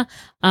 Virginia.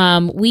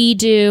 We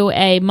do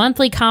a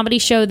monthly comedy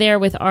show there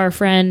with our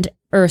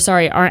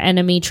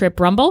enemy Trip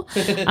Rumble.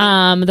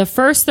 The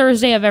first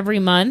Thursday of every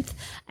month.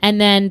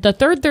 And then the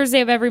third Thursday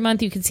of every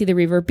month, you can see the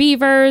Reaver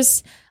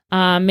Beavers.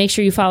 Make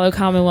sure you follow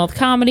Commonwealth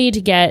Comedy to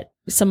get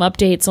some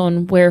updates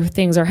on where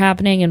things are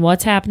happening and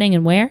what's happening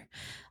and where.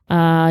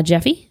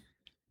 Jeffy?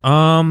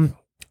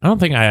 I don't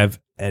think I have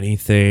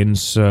anything,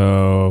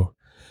 so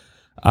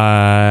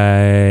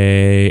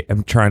I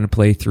am trying to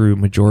play through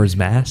Majora's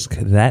Mask,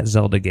 that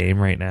Zelda game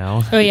right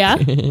now. Oh, yeah?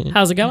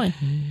 How's it going?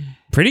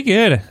 Pretty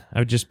good.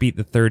 I just beat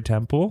the third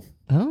temple.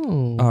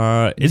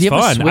 Oh. It's Do you have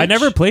a fun. I Switch?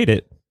 never played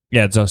it.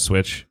 Yeah, it's a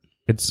Switch.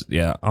 It's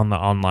on the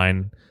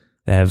online.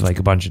 They have like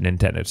a bunch of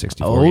Nintendo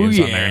 64 games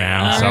on there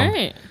now. All So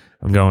right.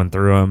 I'm going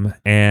through them,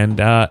 and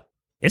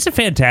it's a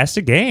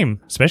fantastic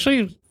game.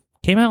 Especially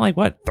came out like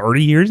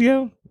 30 years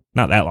ago?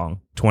 Not that long.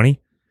 20.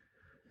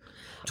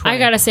 I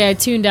gotta say, I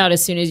tuned out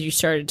as soon as you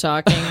started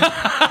talking.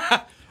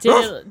 Did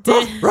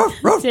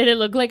it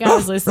look like I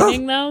was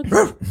listening, though?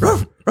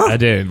 I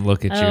didn't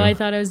look at Oh, you. I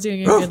thought I was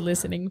doing a good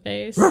listening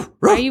face.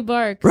 Why you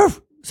bark?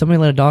 Somebody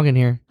let a dog in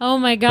here. Oh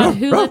my god,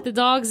 who let the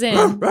dogs in?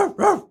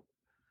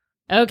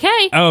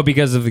 Okay. Oh,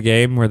 because of the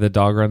game where the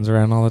dog runs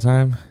around all the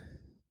time,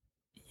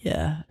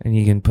 Yeah. and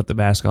you can put the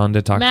mask on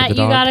to talk Matt, to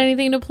the you dog. got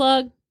anything to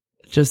plug?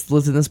 Just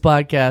listen to this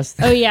podcast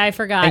Oh yeah, I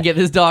forgot. and get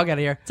this dog out of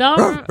here. Don't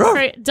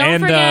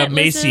and forget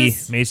Macy.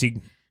 this is-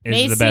 Macy is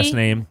Macy? the best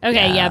name.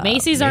 Okay, yeah,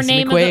 Macy's our Macy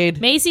name. McQuaid.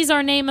 Macy's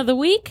our name of the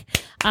week.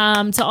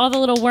 To all the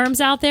little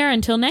worms out there,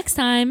 until next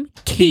time,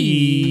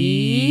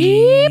 keep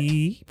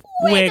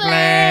wiggling.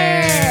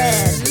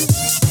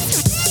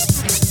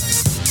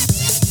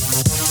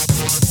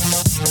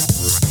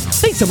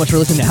 Thanks so much for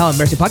listening to How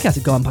Embarrassing Podcast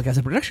at Go On Podcast,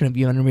 a production of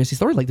You and Embarrassing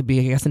Stories. Like to be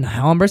a guest in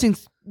How Embarrassing,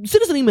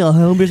 send us an email,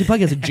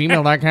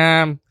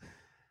 howembarrassingpodcast@gmail.com.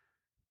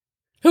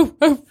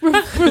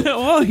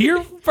 Well,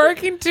 you're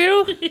barking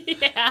too.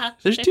 Yeah.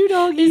 There's two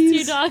doggies.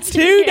 There's two dogs. in Two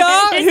here.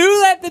 dogs.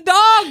 Who let the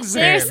dogs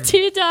in? There's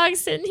two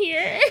dogs in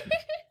here.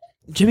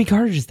 Jimmy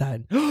Carter just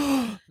died.